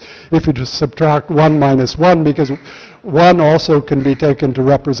numbers. If you just subtract 1 minus 1, because 1 also can be taken to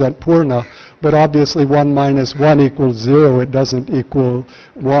represent Purna, but obviously 1 minus 1 equals 0, it doesn't equal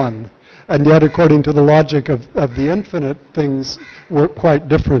 1. And yet, according to the logic of the infinite, things work quite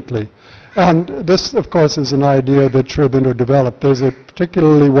differently. And this, of course, is an idea that Sri Aurobindo developed. There's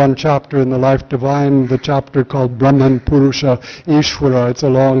particularly one chapter in the Life Divine, the chapter called Brahman Purusha Ishvara. It's a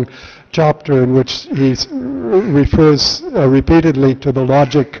long chapter in which he refers repeatedly to the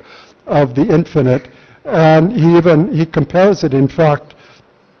logic of the infinite. And he compares it, in fact,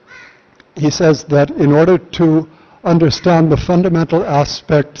 he says that in order to understand the fundamental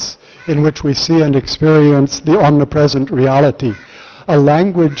aspects in which we see and experience the omnipresent reality, a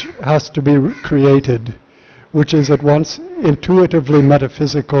language has to be created which is at once intuitively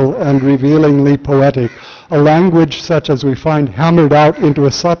metaphysical and revealingly poetic, a language such as we find hammered out into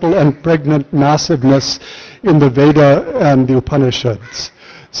a subtle and pregnant massiveness in the Veda and the Upanishads.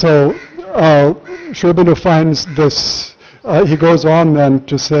 So Sri Aurobindo finds this, he goes on then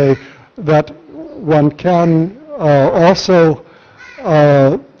to say that one can also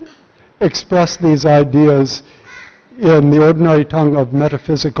express these ideas in the ordinary tongue of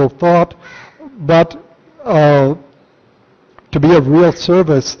metaphysical thought, but to be of real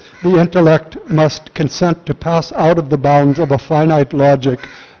service, the intellect must consent to pass out of the bounds of a finite logic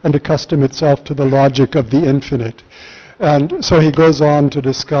and accustom itself to the logic of the infinite. And so he goes on to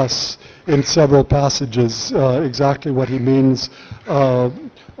discuss in several passages exactly what he means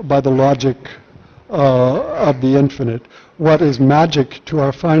by the logic of the infinite. What is magic to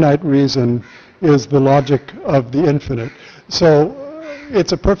our finite reason is the logic of the infinite. So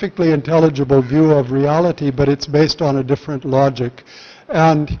it's a perfectly intelligible view of reality, but it's based on a different logic.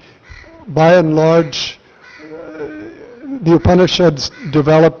 And by and large, the Upanishads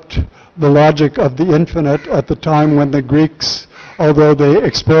developed the logic of the infinite at the time when the Greeks, although they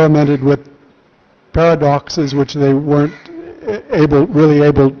experimented with paradoxes which they weren't really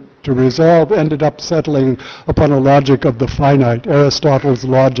able to resolve, ended up settling upon a logic of the finite, Aristotle's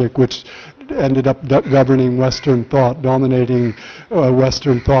logic, which ended up governing Western thought, dominating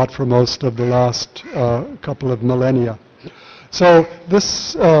Western thought for most of the last couple of millennia. So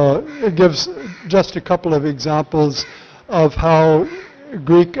this gives just a couple of examples of how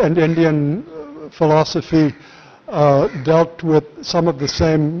Greek and Indian philosophy dealt with some of the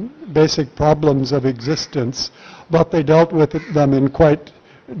same basic problems of existence, but they dealt with them in quite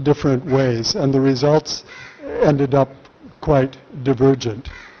different ways, and the results ended up quite divergent.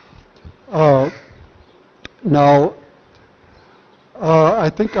 Now, I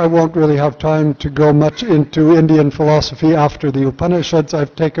think I won't really have time to go much into Indian philosophy after the Upanishads.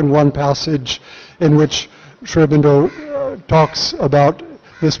 I've taken one passage in which Sri Aurobindo talks about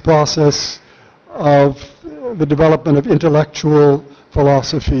this process of the development of intellectual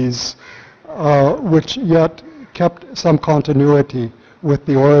philosophies, which yet kept some continuity with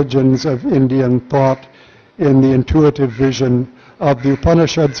the origins of Indian thought in the intuitive vision of the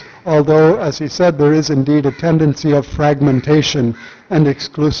Upanishads, although, as he said, there is indeed a tendency of fragmentation and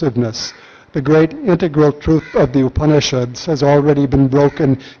exclusiveness. The great integral truth of the Upanishads has already been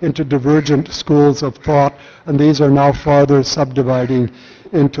broken into divergent schools of thought, and these are now farther subdividing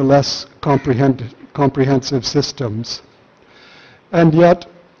into less comprehensive systems. And yet,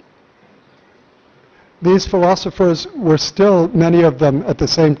 these philosophers were still, many of them at the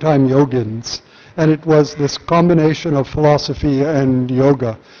same time, yogins. And it was this combination of philosophy and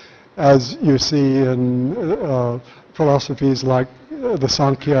yoga, as you see in philosophies like the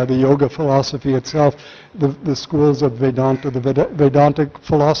Sankhya, the yoga philosophy itself, the schools of Vedanta, the Vedantic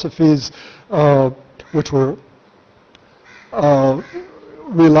philosophies, which were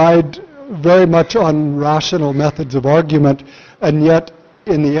relied very much on rational methods of argument, and yet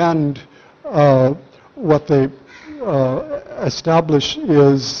in the end what they establish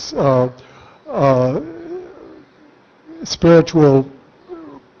is spiritual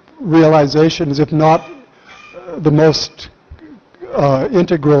realizations, if not the most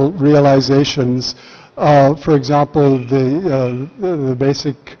integral realizations. For example, the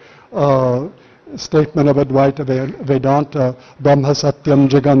basic statement of Advaita Vedanta, Brahma Satyam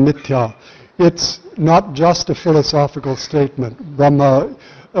Jagan Mithya. It's not just a philosophical statement.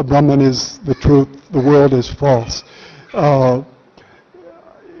 Brahman is the truth, the world is false.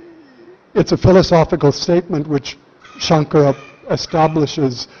 It's a philosophical statement which Shankara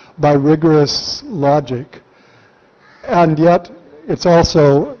establishes by rigorous logic, and yet it's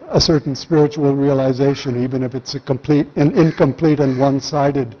also a certain spiritual realization, even if it's an incomplete and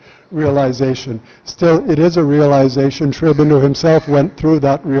one-sided realization. Still, it is a realization. Sri Aurobindo himself went through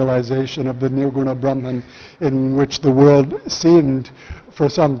that realization of the Nirguna Brahman, in which the world seemed for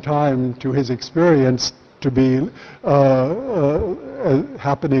some time to his experience to be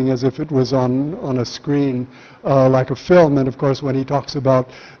happening as if it was on a screen, like a film. And of course, when he talks about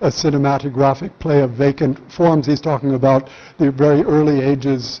a cinematographic play of vacant forms, he's talking about the very early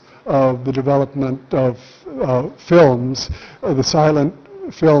ages of the development of films, the silent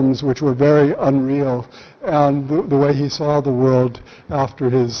films, which were very unreal, and the way he saw the world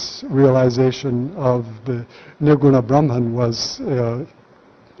after his realization of the Nirguna Brahman was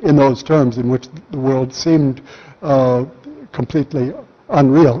in those terms, in which the world seemed completely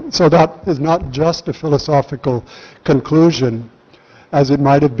unreal. So that is not just a philosophical conclusion, as it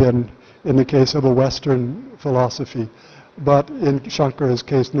might have been in the case of a Western philosophy. But in Shankara's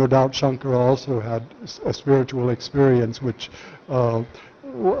case, no doubt Shankara also had a spiritual experience which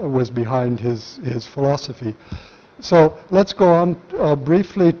was behind his philosophy. So let's go on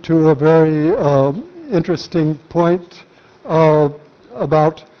briefly to a very interesting point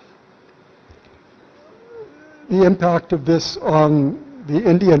about the impact of this on the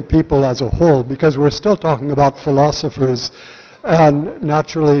Indian people as a whole, because we're still talking about philosophers, and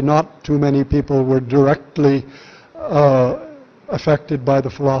naturally not too many people were directly affected by the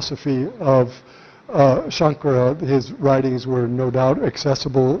philosophy of Shankara. His writings were no doubt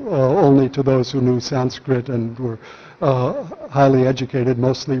accessible only to those who knew Sanskrit and were highly educated,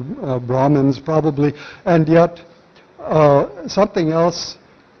 mostly Brahmins probably, and yet something else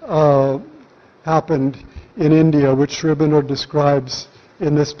happened in India, which Sri Aurobindo describes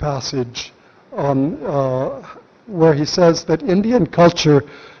in this passage, where he says that Indian culture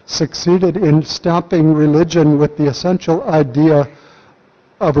succeeded in stamping religion with the essential ideal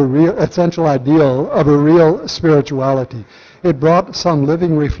of a real spirituality. It brought some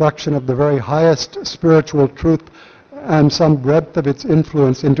living reflection of the very highest spiritual truth and some breadth of its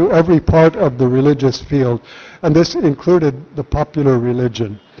influence into every part of the religious field, and this included the popular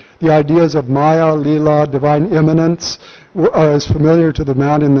religion. The ideas of Maya, Lila, divine immanence are as familiar to the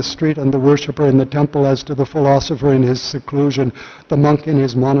man in the street and the worshipper in the temple as to the philosopher in his seclusion, the monk in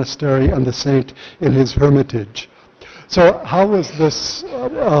his monastery, and the saint in his hermitage. So how was this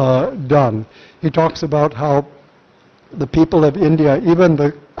done? He talks about how the people of India, even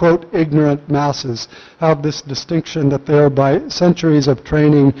the, quote, ignorant masses, have this distinction that they are, by centuries of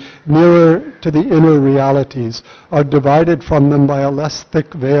training nearer to the inner realities, are divided from them by a less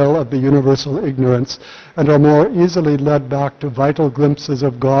thick veil of the universal ignorance, and are more easily led back to vital glimpses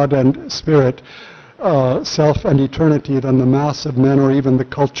of God and spirit, self and eternity than the mass of men or even the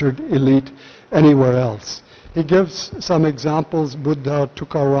cultured elite anywhere else. He gives some examples: Buddha,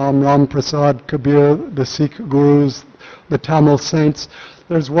 Tukaram, Ram Prasad, Kabir, the Sikh gurus, the Tamil saints.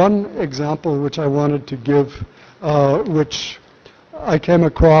 There's one example which I wanted to give, which I came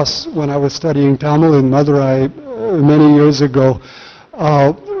across when I was studying Tamil in Madurai many years ago,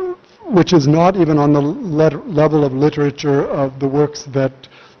 which is not even on the level of literature of the works that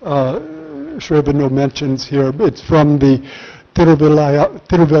Sri Aurobindo mentions here. It's from the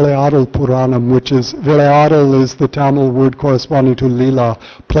Tiruvilayadal Puranam, which is, Vilayadal is the Tamil word corresponding to Leela,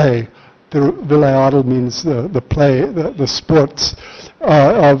 play. Vilayadal means the play, the sports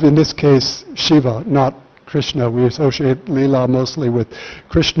of, in this case, Shiva, not Krishna. We associate Leela mostly with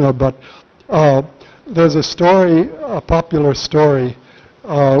Krishna, but there's a story, a popular story,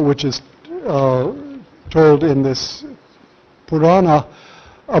 which is told in this Purana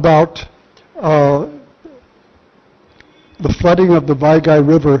about the flooding of the Vaigai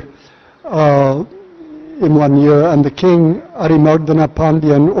River in one year, and the king, Arimardana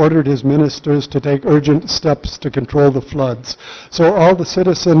Pandyan, ordered his ministers to take urgent steps to control the floods. So all the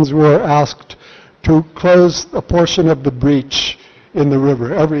citizens were asked to close a portion of the breach in the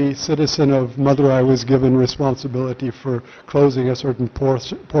river. Every citizen of Madurai was given responsibility for closing a certain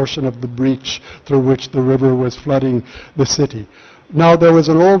portion of the breach through which the river was flooding the city. Now there was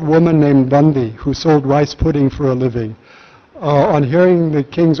an old woman named Bandi who sold rice pudding for a living. On hearing the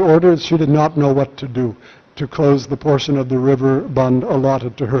king's orders, she did not know what to do to close the portion of the river bund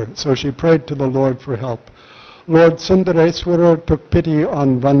allotted to her. So she prayed to the Lord for help. Lord Sundareswara took pity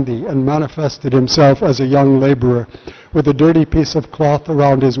on Bandi and manifested himself as a young laborer with a dirty piece of cloth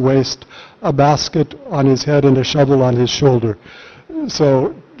around his waist, a basket on his head, and a shovel on his shoulder.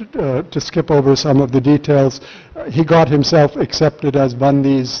 So to skip over some of the details, he got himself accepted as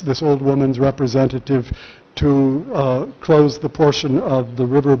Bandi's, this old woman's representative, to close the portion of the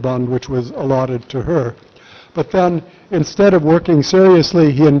river bund which was allotted to her. But then, instead of working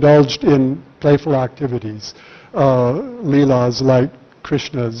seriously, he indulged in playful activities, leelas like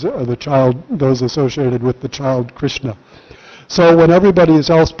Krishna's, the child, those associated with the child Krishna. So when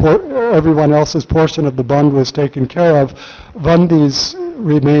everyone else's portion of the bund was taken care of, Vandi's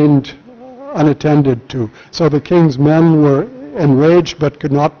remained unattended to. So the king's men were enraged but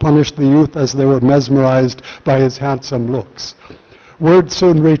could not punish the youth as they were mesmerized by his handsome looks. Word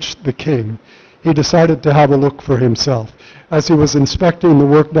soon reached the king. He decided to have a look for himself. As he was inspecting the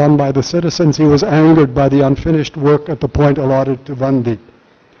work done by the citizens, he was angered by the unfinished work at the point allotted to Vandi.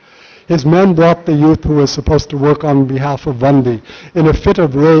 His men brought the youth who was supposed to work on behalf of Vandi. In a fit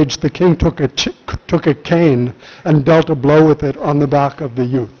of rage, the king took a cane and dealt a blow with it on the back of the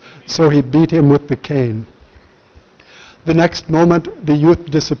youth. So he beat him with the cane. The next moment, the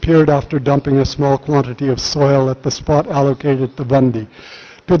youth disappeared after dumping a small quantity of soil at the spot allocated to Vandi.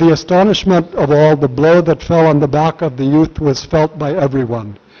 To the astonishment of all, the blow that fell on the back of the youth was felt by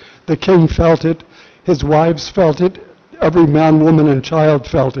everyone. The king felt it, his wives felt it, every man, woman, and child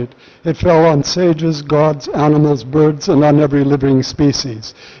felt it. It fell on sages, gods, animals, birds, and on every living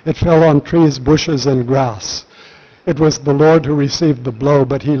species. It fell on trees, bushes, and grass. It was the Lord who received the blow,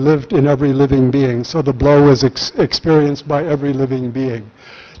 but he lived in every living being, so the blow was experienced by every living being.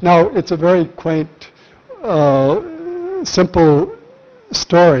 Now, it's a very quaint, simple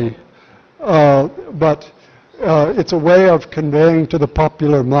story, but it's a way of conveying to the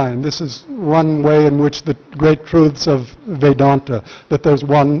popular mind. This is one way in which the great truths of Vedanta, that there's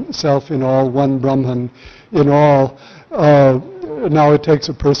one self in all, one Brahman in all, now it takes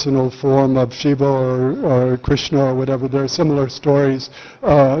a personal form of Shiva or Krishna or whatever. There are similar stories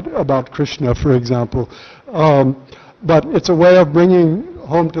about Krishna, for example. But it's a way of bringing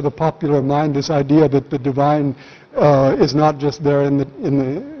home to the popular mind this idea that the divine is not just there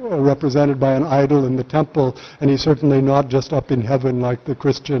represented by an idol in the temple, and he's certainly not just up in heaven like the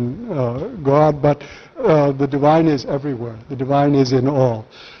Christian God, but the divine is everywhere. The divine is in all.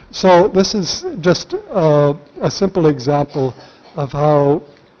 So this is just a simple example of how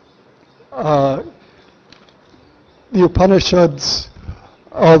the Upanishads,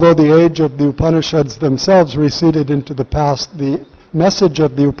 although the age of the Upanishads themselves receded into the past, the message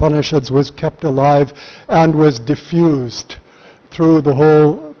of the Upanishads was kept alive and was diffused through the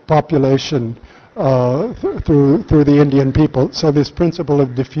whole population, through the Indian people. So this principle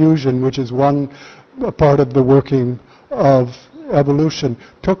of diffusion, which is one part of the working of evolution,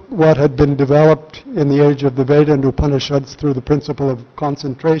 took what had been developed in the age of the Veda and Upanishads through the principle of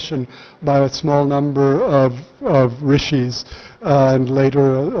concentration by a small number of rishis, and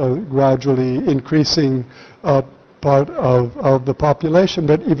later gradually increasing part of the population,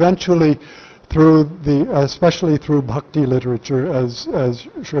 but eventually through especially through bhakti literature, as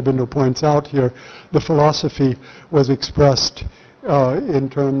Sri Aurobindo points out here, the philosophy was expressed in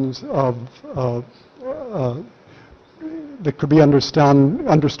terms of that could be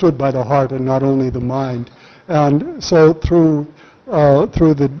understood by the heart and not only the mind. And so through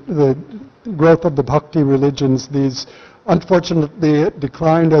the growth of the bhakti religions, these unfortunately it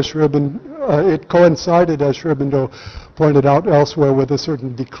declined, as Sri Aurobindo, it coincided, as Sri Aurobindo pointed out elsewhere, with a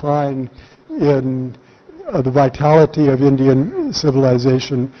certain decline in the vitality of Indian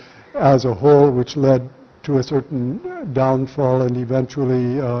civilization as a whole, which led to a certain downfall, and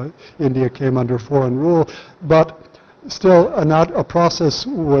eventually India came under foreign rule. But still, a process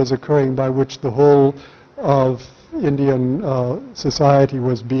was occurring by which the whole of Indian society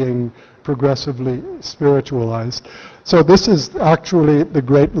was being progressively spiritualized. So this is actually the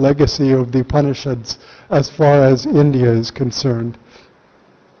great legacy of the Upanishads as far as India is concerned.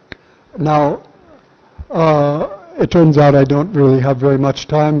 Now, it turns out I don't really have very much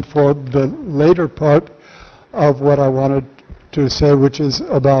time for the later part of what I wanted to say, which is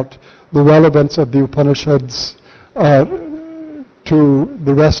about the relevance of the Upanishads to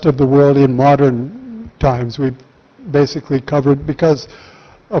the rest of the world in modern times. We've basically covered, because,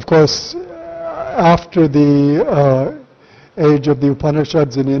 of course, after the age of the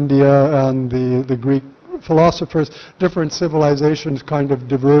Upanishads in India and the Greek philosophers, different civilizations kind of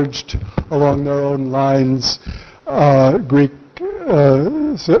diverged along their own lines.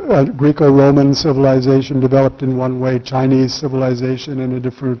 Greco-Roman civilization developed in one way, Chinese civilization in a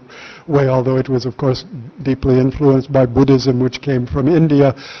different way, although it was, of course, deeply influenced by Buddhism, which came from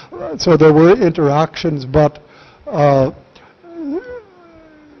India. So there were interactions, but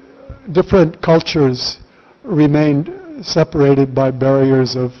different cultures remained separated by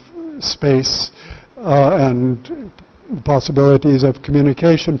barriers of space and possibilities of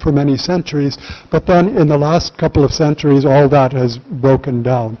communication for many centuries. But then in the last couple of centuries, all that has broken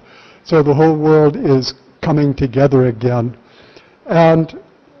down. So the whole world is coming together again. And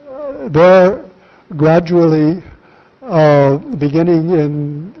there gradually, beginning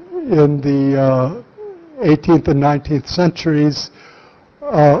in the 18th and 19th centuries,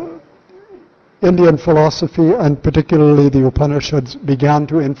 Indian philosophy, and particularly the Upanishads, began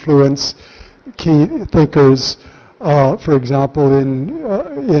to influence key thinkers. For example,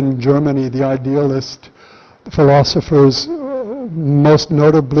 in Germany, the idealist philosophers, most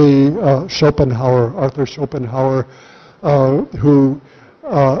notably Arthur Schopenhauer, who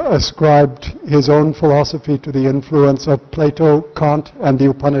ascribed his own philosophy to the influence of Plato, Kant, and the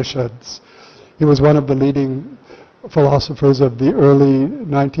Upanishads. He was one of the leading philosophers of the early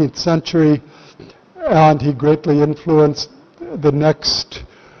 19th century, and he greatly influenced the next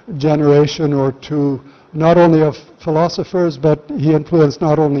generation or two, not only of philosophers, but he influenced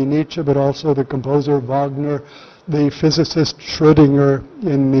not only Nietzsche, but also the composer Wagner, the physicist Schrödinger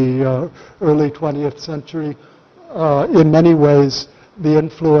in the early 20th century. In many ways, the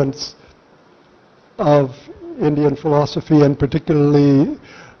influence of Indian philosophy, and particularly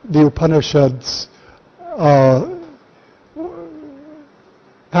the Upanishads,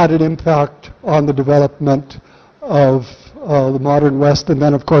 had an impact on the development of the modern West. And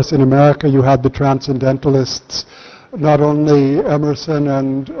then, of course, in America, you had the transcendentalists, not only Emerson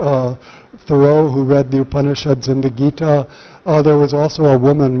and Thoreau, who read the Upanishads and the Gita. There was also a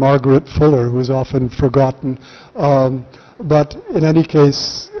woman, Margaret Fuller, who is often forgotten. But in any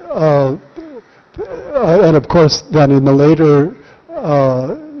case, and of course, then in the later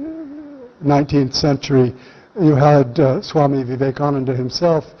 19th century, you had Swami Vivekananda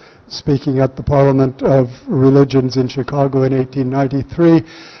himself speaking at the Parliament of Religions in Chicago in 1893,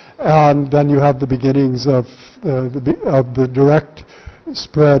 and then you have the beginnings of the direct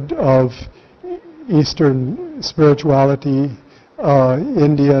spread of Eastern spirituality,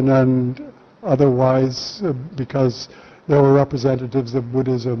 Indian and otherwise, because there were representatives of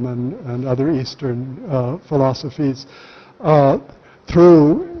Buddhism and other Eastern philosophies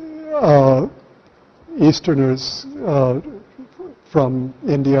through Easterners from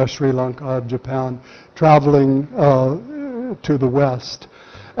India, Sri Lanka, Japan, traveling to the West.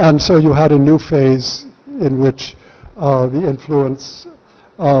 And so you had a new phase in which the influence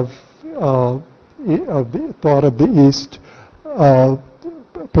of the thought of the East,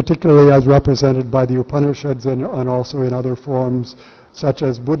 particularly as represented by the Upanishads and also in other forms such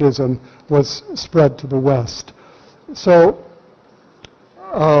as Buddhism, was spread to the West. So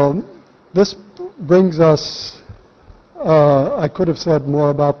this brings us, I could have said more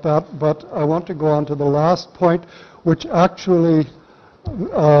about that, but I want to go on to the last point, which actually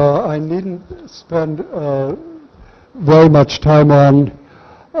I needn't spend very much time on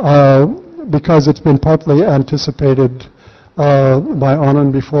because it's been partly anticipated by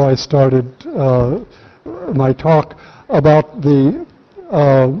Anand before I started my talk about the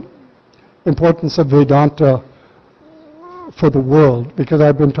importance of Vedanta for the world, because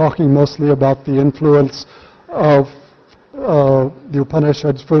I've been talking mostly about the influence of the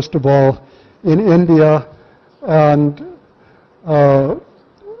Upanishads, first of all, in India, and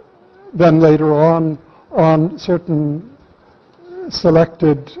then later on certain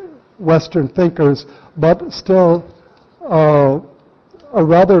selected Western thinkers, but still a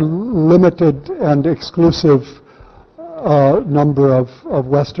rather limited and exclusive number of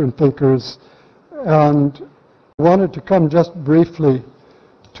Western thinkers. And I wanted to come just briefly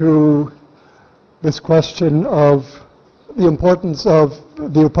to this question of the importance of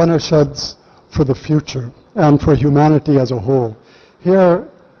the Upanishads for the future and for humanity as a whole. Here,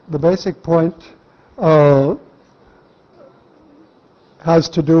 the basic point has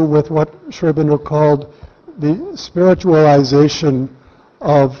to do with what Sri Aurobindo called the spiritualization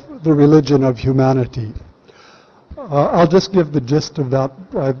of the religion of humanity. I'll just give the gist of that.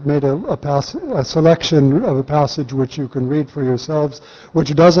 I've made a selection of a passage which you can read for yourselves,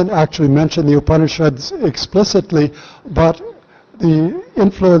 which doesn't actually mention the Upanishads explicitly, but the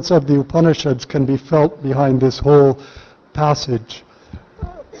influence of the Upanishads can be felt behind this whole passage.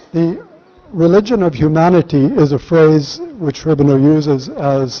 The religion of humanity is a phrase which Sri Aurobindo uses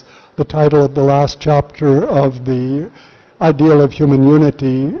as the title of the last chapter of the ideal of human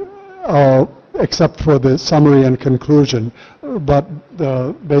unity, except for the summary and conclusion. But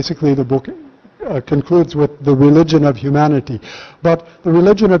basically the book concludes with the religion of humanity. But the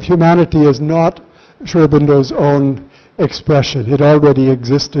religion of humanity is not Sri Aurobindo's own expression. It already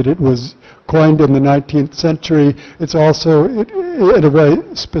existed. It was coined in the 19th century. It's also, in a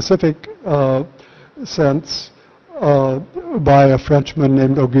very specific sense, by a Frenchman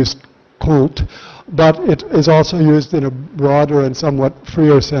named Auguste Comte, but it is also used in a broader and somewhat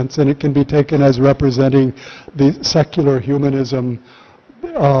freer sense, and it can be taken as representing the secular humanism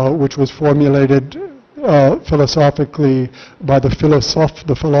which was formulated philosophically by the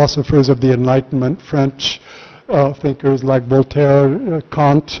philosophers of the Enlightenment, French thinkers like Voltaire,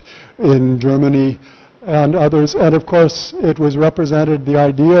 Kant in Germany, and others. And of course, it was represented, the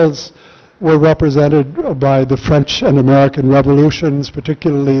ideas were represented by the French and American revolutions,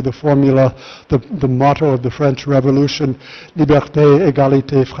 particularly the formula, the motto of the French Revolution, liberté,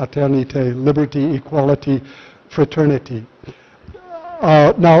 égalité, fraternité, liberty, equality, fraternity.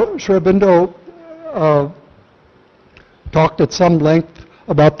 Now, Sri Aurobindo talked at some length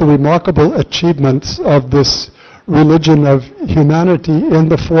about the remarkable achievements of this religion of humanity in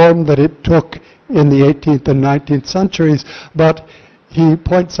the form that it took in the 18th and 19th centuries, but he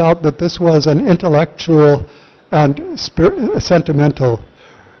points out that this was an intellectual and sentimental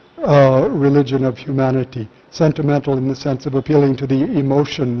religion of humanity. Sentimental in the sense of appealing to the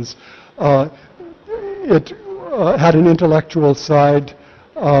emotions. It had an intellectual side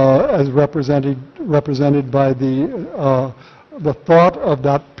as represented by the thought of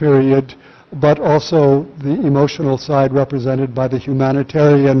that period, but also the emotional side represented by the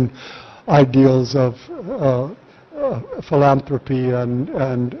humanitarian ideals of philanthropy and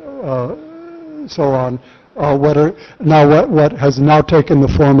so on. What has now taken the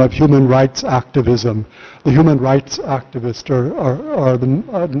form of human rights activism. The human rights activists are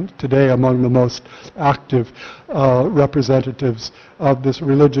today among the most active representatives of this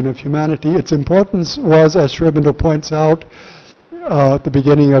religion of humanity. Its importance was, as Sri Aurobindo points out at the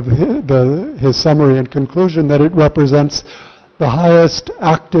beginning of his summary and conclusion, that it represents the highest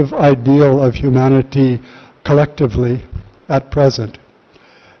active ideal of humanity collectively at present.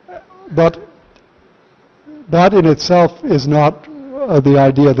 But that in itself is not the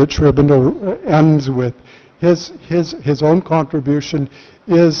idea that Sri Aurobindo ends with. His own contribution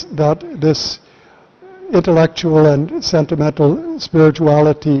is that this intellectual and sentimental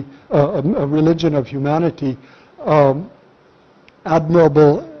spirituality, a religion of humanity,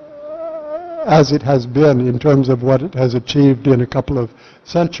 admirable as it has been in terms of what it has achieved in a couple of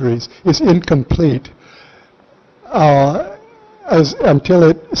centuries, is incomplete until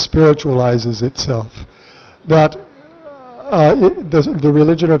it spiritualizes itself. That the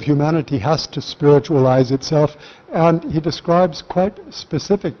religion of humanity has to spiritualize itself, and he describes quite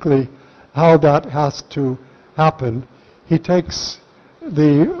specifically how that has to happen. He takes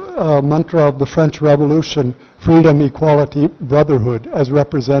the mantra of the French Revolution, freedom, equality, brotherhood, as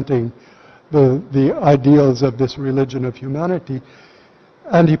representing the ideals of this religion of humanity.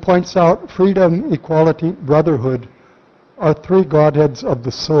 And he points out freedom, equality, brotherhood are three godheads of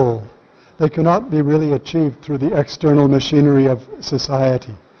the soul. They cannot be really achieved through the external machinery of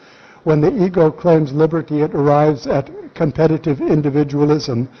society. When the ego claims liberty, it arrives at competitive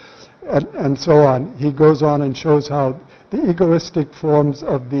individualism, and so on. He goes on and shows how the egoistic forms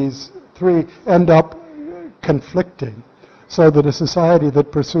of these three end up conflicting, so that a society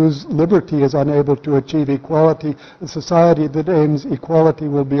that pursues liberty is unable to achieve equality. A society that aims equality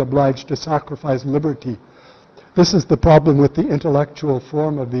will be obliged to sacrifice liberty. This is the problem with the intellectual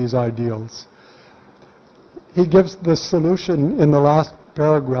form of these ideals. He gives the solution in the last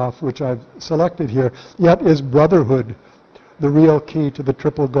paragraph, which I've selected here. Yet is brotherhood the real key to the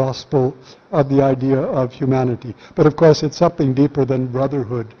triple gospel of the idea of humanity. But of course, it's something deeper than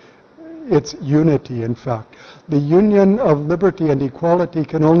brotherhood. It's unity, in fact. The union of liberty and equality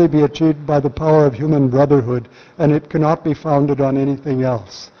can only be achieved by the power of human brotherhood, and it cannot be founded on anything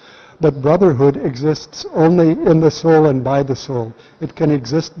else. But brotherhood exists only in the soul and by the soul. It can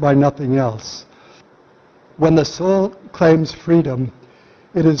exist by nothing else. When the soul claims freedom,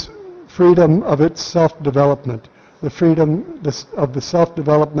 it is freedom of its self-development, the freedom of the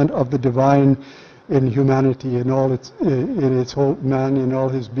self-development of the divine in humanity, in its whole man, in all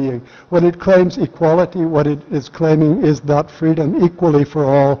his being. When it claims equality, what it is claiming is that freedom equally for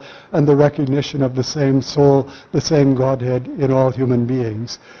all and the recognition of the same soul, the same Godhead in all human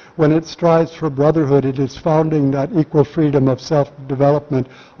beings. When it strives for brotherhood, it is founding that equal freedom of self-development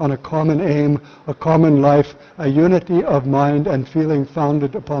on a common aim, a common life, a unity of mind and feeling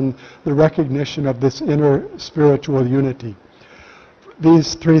founded upon the recognition of this inner spiritual unity.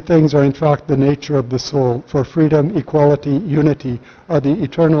 These three things are in fact the nature of the soul, for freedom, equality, unity are the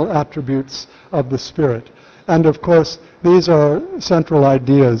eternal attributes of the spirit. And of course, these are central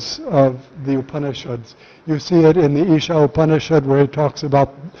ideas of the Upanishads. You see it in the Isha Upanishad, where it talks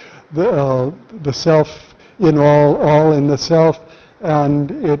about the self in all in the self,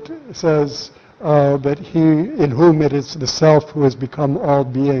 and it says that he in whom it is the self who has become all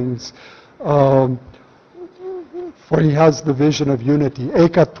beings. For he has the vision of unity.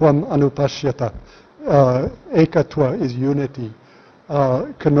 Ekatvam anupashyata. Ekatva is unity.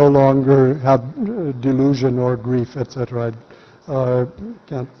 Can no longer have delusion or grief, etc. I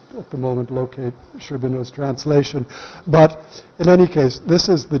can't at the moment locate Sri Aurobindo's translation. But in any case, this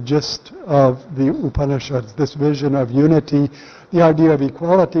is the gist of the Upanishads, this vision of unity. The idea of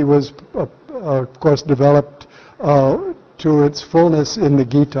equality was, of course, developed to its fullness in the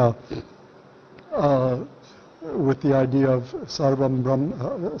Gita. With the idea of Sarvam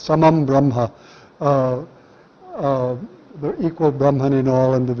Brahma, Samam Brahma, the equal Brahman in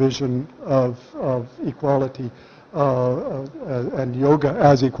all, and the vision of equality, and yoga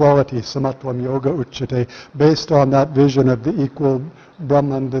as equality, Samatvam Yoga Uchyate, based on that vision of the equal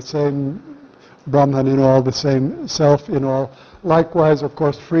Brahman, the same Brahman in all, the same self in all. Likewise, of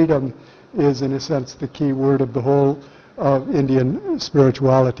course, freedom is in a sense the key word of the whole of Indian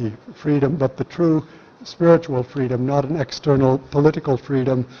spirituality, freedom, but the true spiritual freedom, not an external political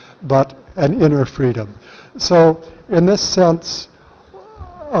freedom, but an inner freedom. So in this sense,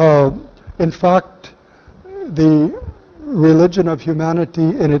 in fact, the religion of humanity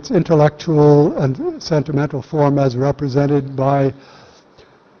in its intellectual and sentimental form as represented by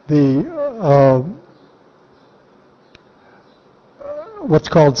the what's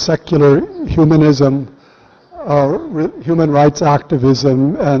called secular humanism, human rights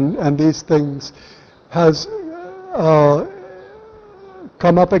activism, and these things has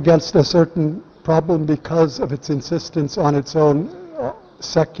come up against a certain problem because of its insistence on its own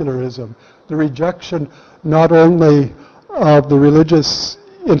secularism. The rejection not only of the religious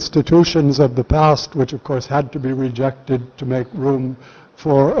institutions of the past, which of course had to be rejected to make room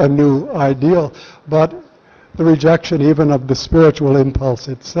for a new ideal, but the rejection even of the spiritual impulse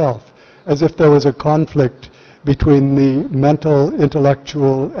itself, as if there was a conflict between the mental,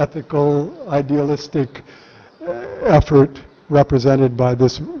 intellectual, ethical, idealistic effort represented by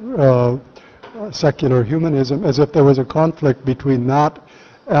this secular humanism, as if there was a conflict between that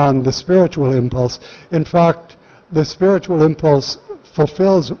and the spiritual impulse. In fact, the spiritual impulse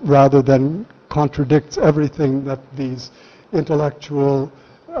fulfills rather than contradicts everything that these intellectual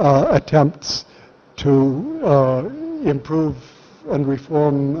attempts to improve and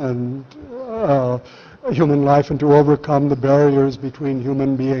reform and human life and to overcome the barriers between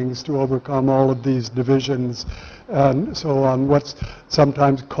human beings, to overcome all of these divisions and so on. What's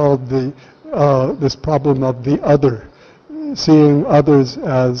sometimes called the this problem of the other, seeing others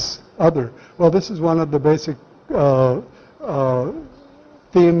as other. Well, this is one of the basic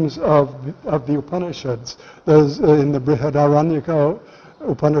themes of the Upanishads. There's in the Brihadaranyaka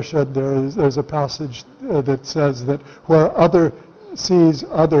Upanishad, there's a passage that says that where other sees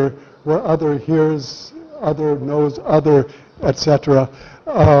other, where other hears other, knows other, etc.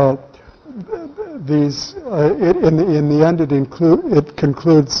 These in the end it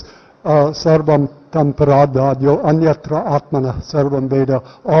concludes sarvam tam paradadyo anyatra atmana sarvam veda.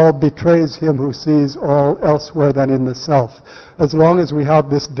 All betrays him who sees all elsewhere than in the self. As long as we have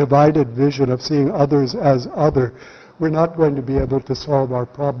this divided vision of seeing others as other, we're not going to be able to solve our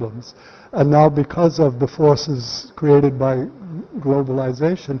problems. And now, because of the forces created by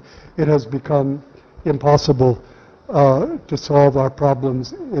globalization, it has become impossible to solve our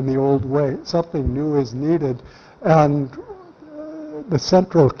problems in the old way. Something new is needed, and the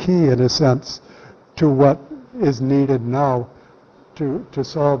central key, in a sense, to what is needed now to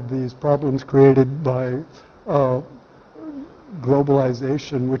solve these problems created by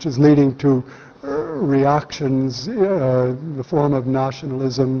globalization, which is leading to reactions, the form of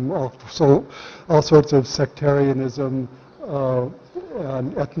nationalism, also all sorts of sectarianism,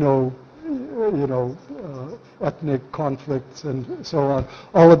 and ethnic conflicts and so on.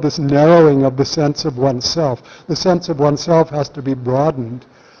 All of this narrowing of the sense of oneself. The sense of oneself has to be broadened.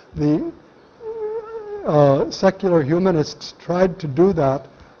 The secular humanists tried to do that,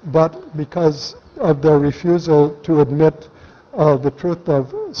 but because of their refusal to admit the truth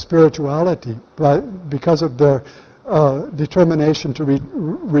of spirituality, because of their determination to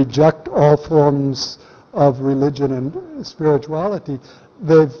reject all forms of religion and spirituality,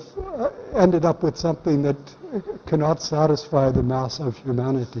 they've ended up with something that cannot satisfy the mass of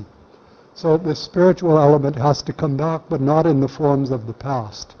humanity. So the spiritual element has to come back, but not in the forms of the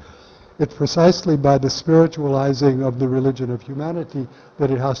past. It's precisely by the spiritualizing of the religion of humanity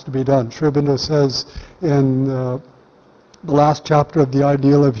that it has to be done. Sri Aurobindo says in the last chapter of The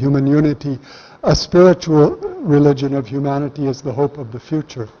Ideal of Human Unity, a spiritual religion of humanity is the hope of the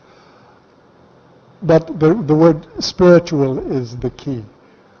future. But the word spiritual is the key,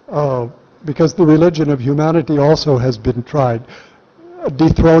 because the religion of humanity also has been tried,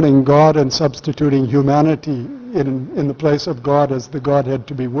 dethroning God and substituting humanity in the place of God as the Godhead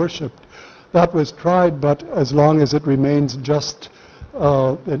to be worshipped. That was tried, but as long as it remains just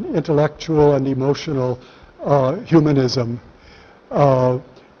an intellectual and emotional humanism,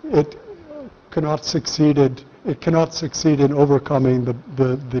 it cannot succeed in overcoming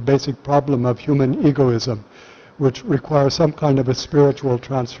the basic problem of human egoism, which requires some kind of a spiritual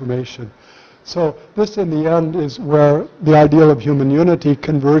transformation. So this, in the end, is where the ideal of human unity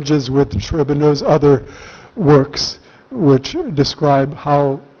converges with Sri Aurobindo's other works, which describe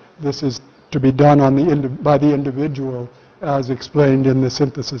how this is to be done by the individual, as explained in the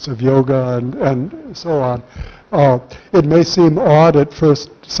Synthesis of Yoga and so on. It may seem odd at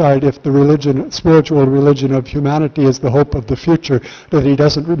first sight if the spiritual religion of humanity is the hope of the future, that he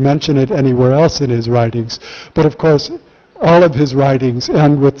doesn't mention it anywhere else in his writings. But of course, all of his writings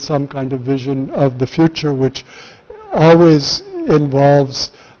end with some kind of vision of the future, which always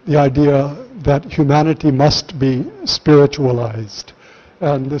involves the idea that humanity must be spiritualized.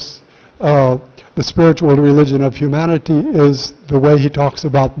 And this, the spiritual religion of humanity is the way he talks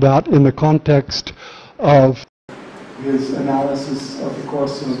about that in the context of his analysis of the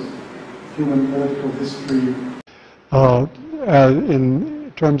course of human political history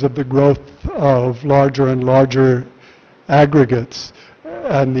in terms of the growth of larger and larger aggregates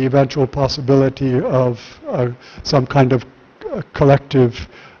and the eventual possibility of some kind of collective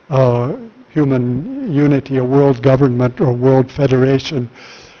human unity, a world government or world federation.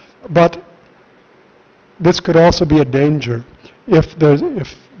 But this could also be a danger if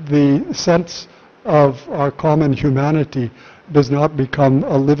the sense of our common humanity does not become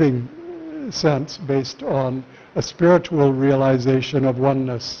a living sense based on a spiritual realization of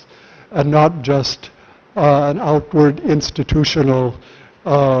oneness and not just an outward institutional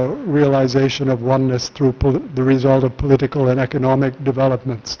realization of oneness through the result of political and economic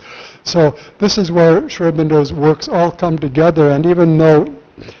developments. So this is where Sri Aurobindo's works all come together, and even though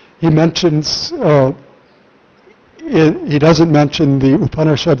he mentions, he doesn't mention the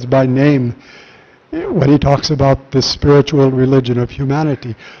Upanishads by name when he talks about the spiritual religion of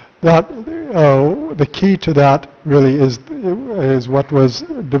humanity. That the key to that really is what was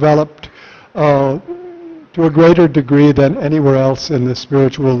developed to a greater degree than anywhere else in the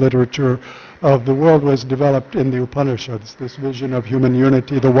spiritual literature of the world was developed in the Upanishads, this vision of human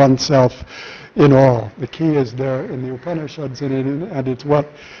unity, the one self in all. The key is there in the Upanishads, and it's what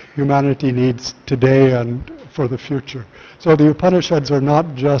humanity needs today and for the future. So the Upanishads are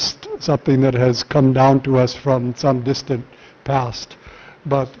not just something that has come down to us from some distant past,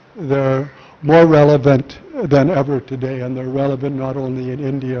 but they're more relevant than ever today, and they're relevant not only in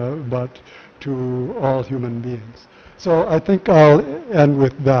India, but to all human beings. So I think I'll end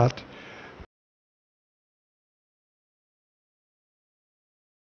with that.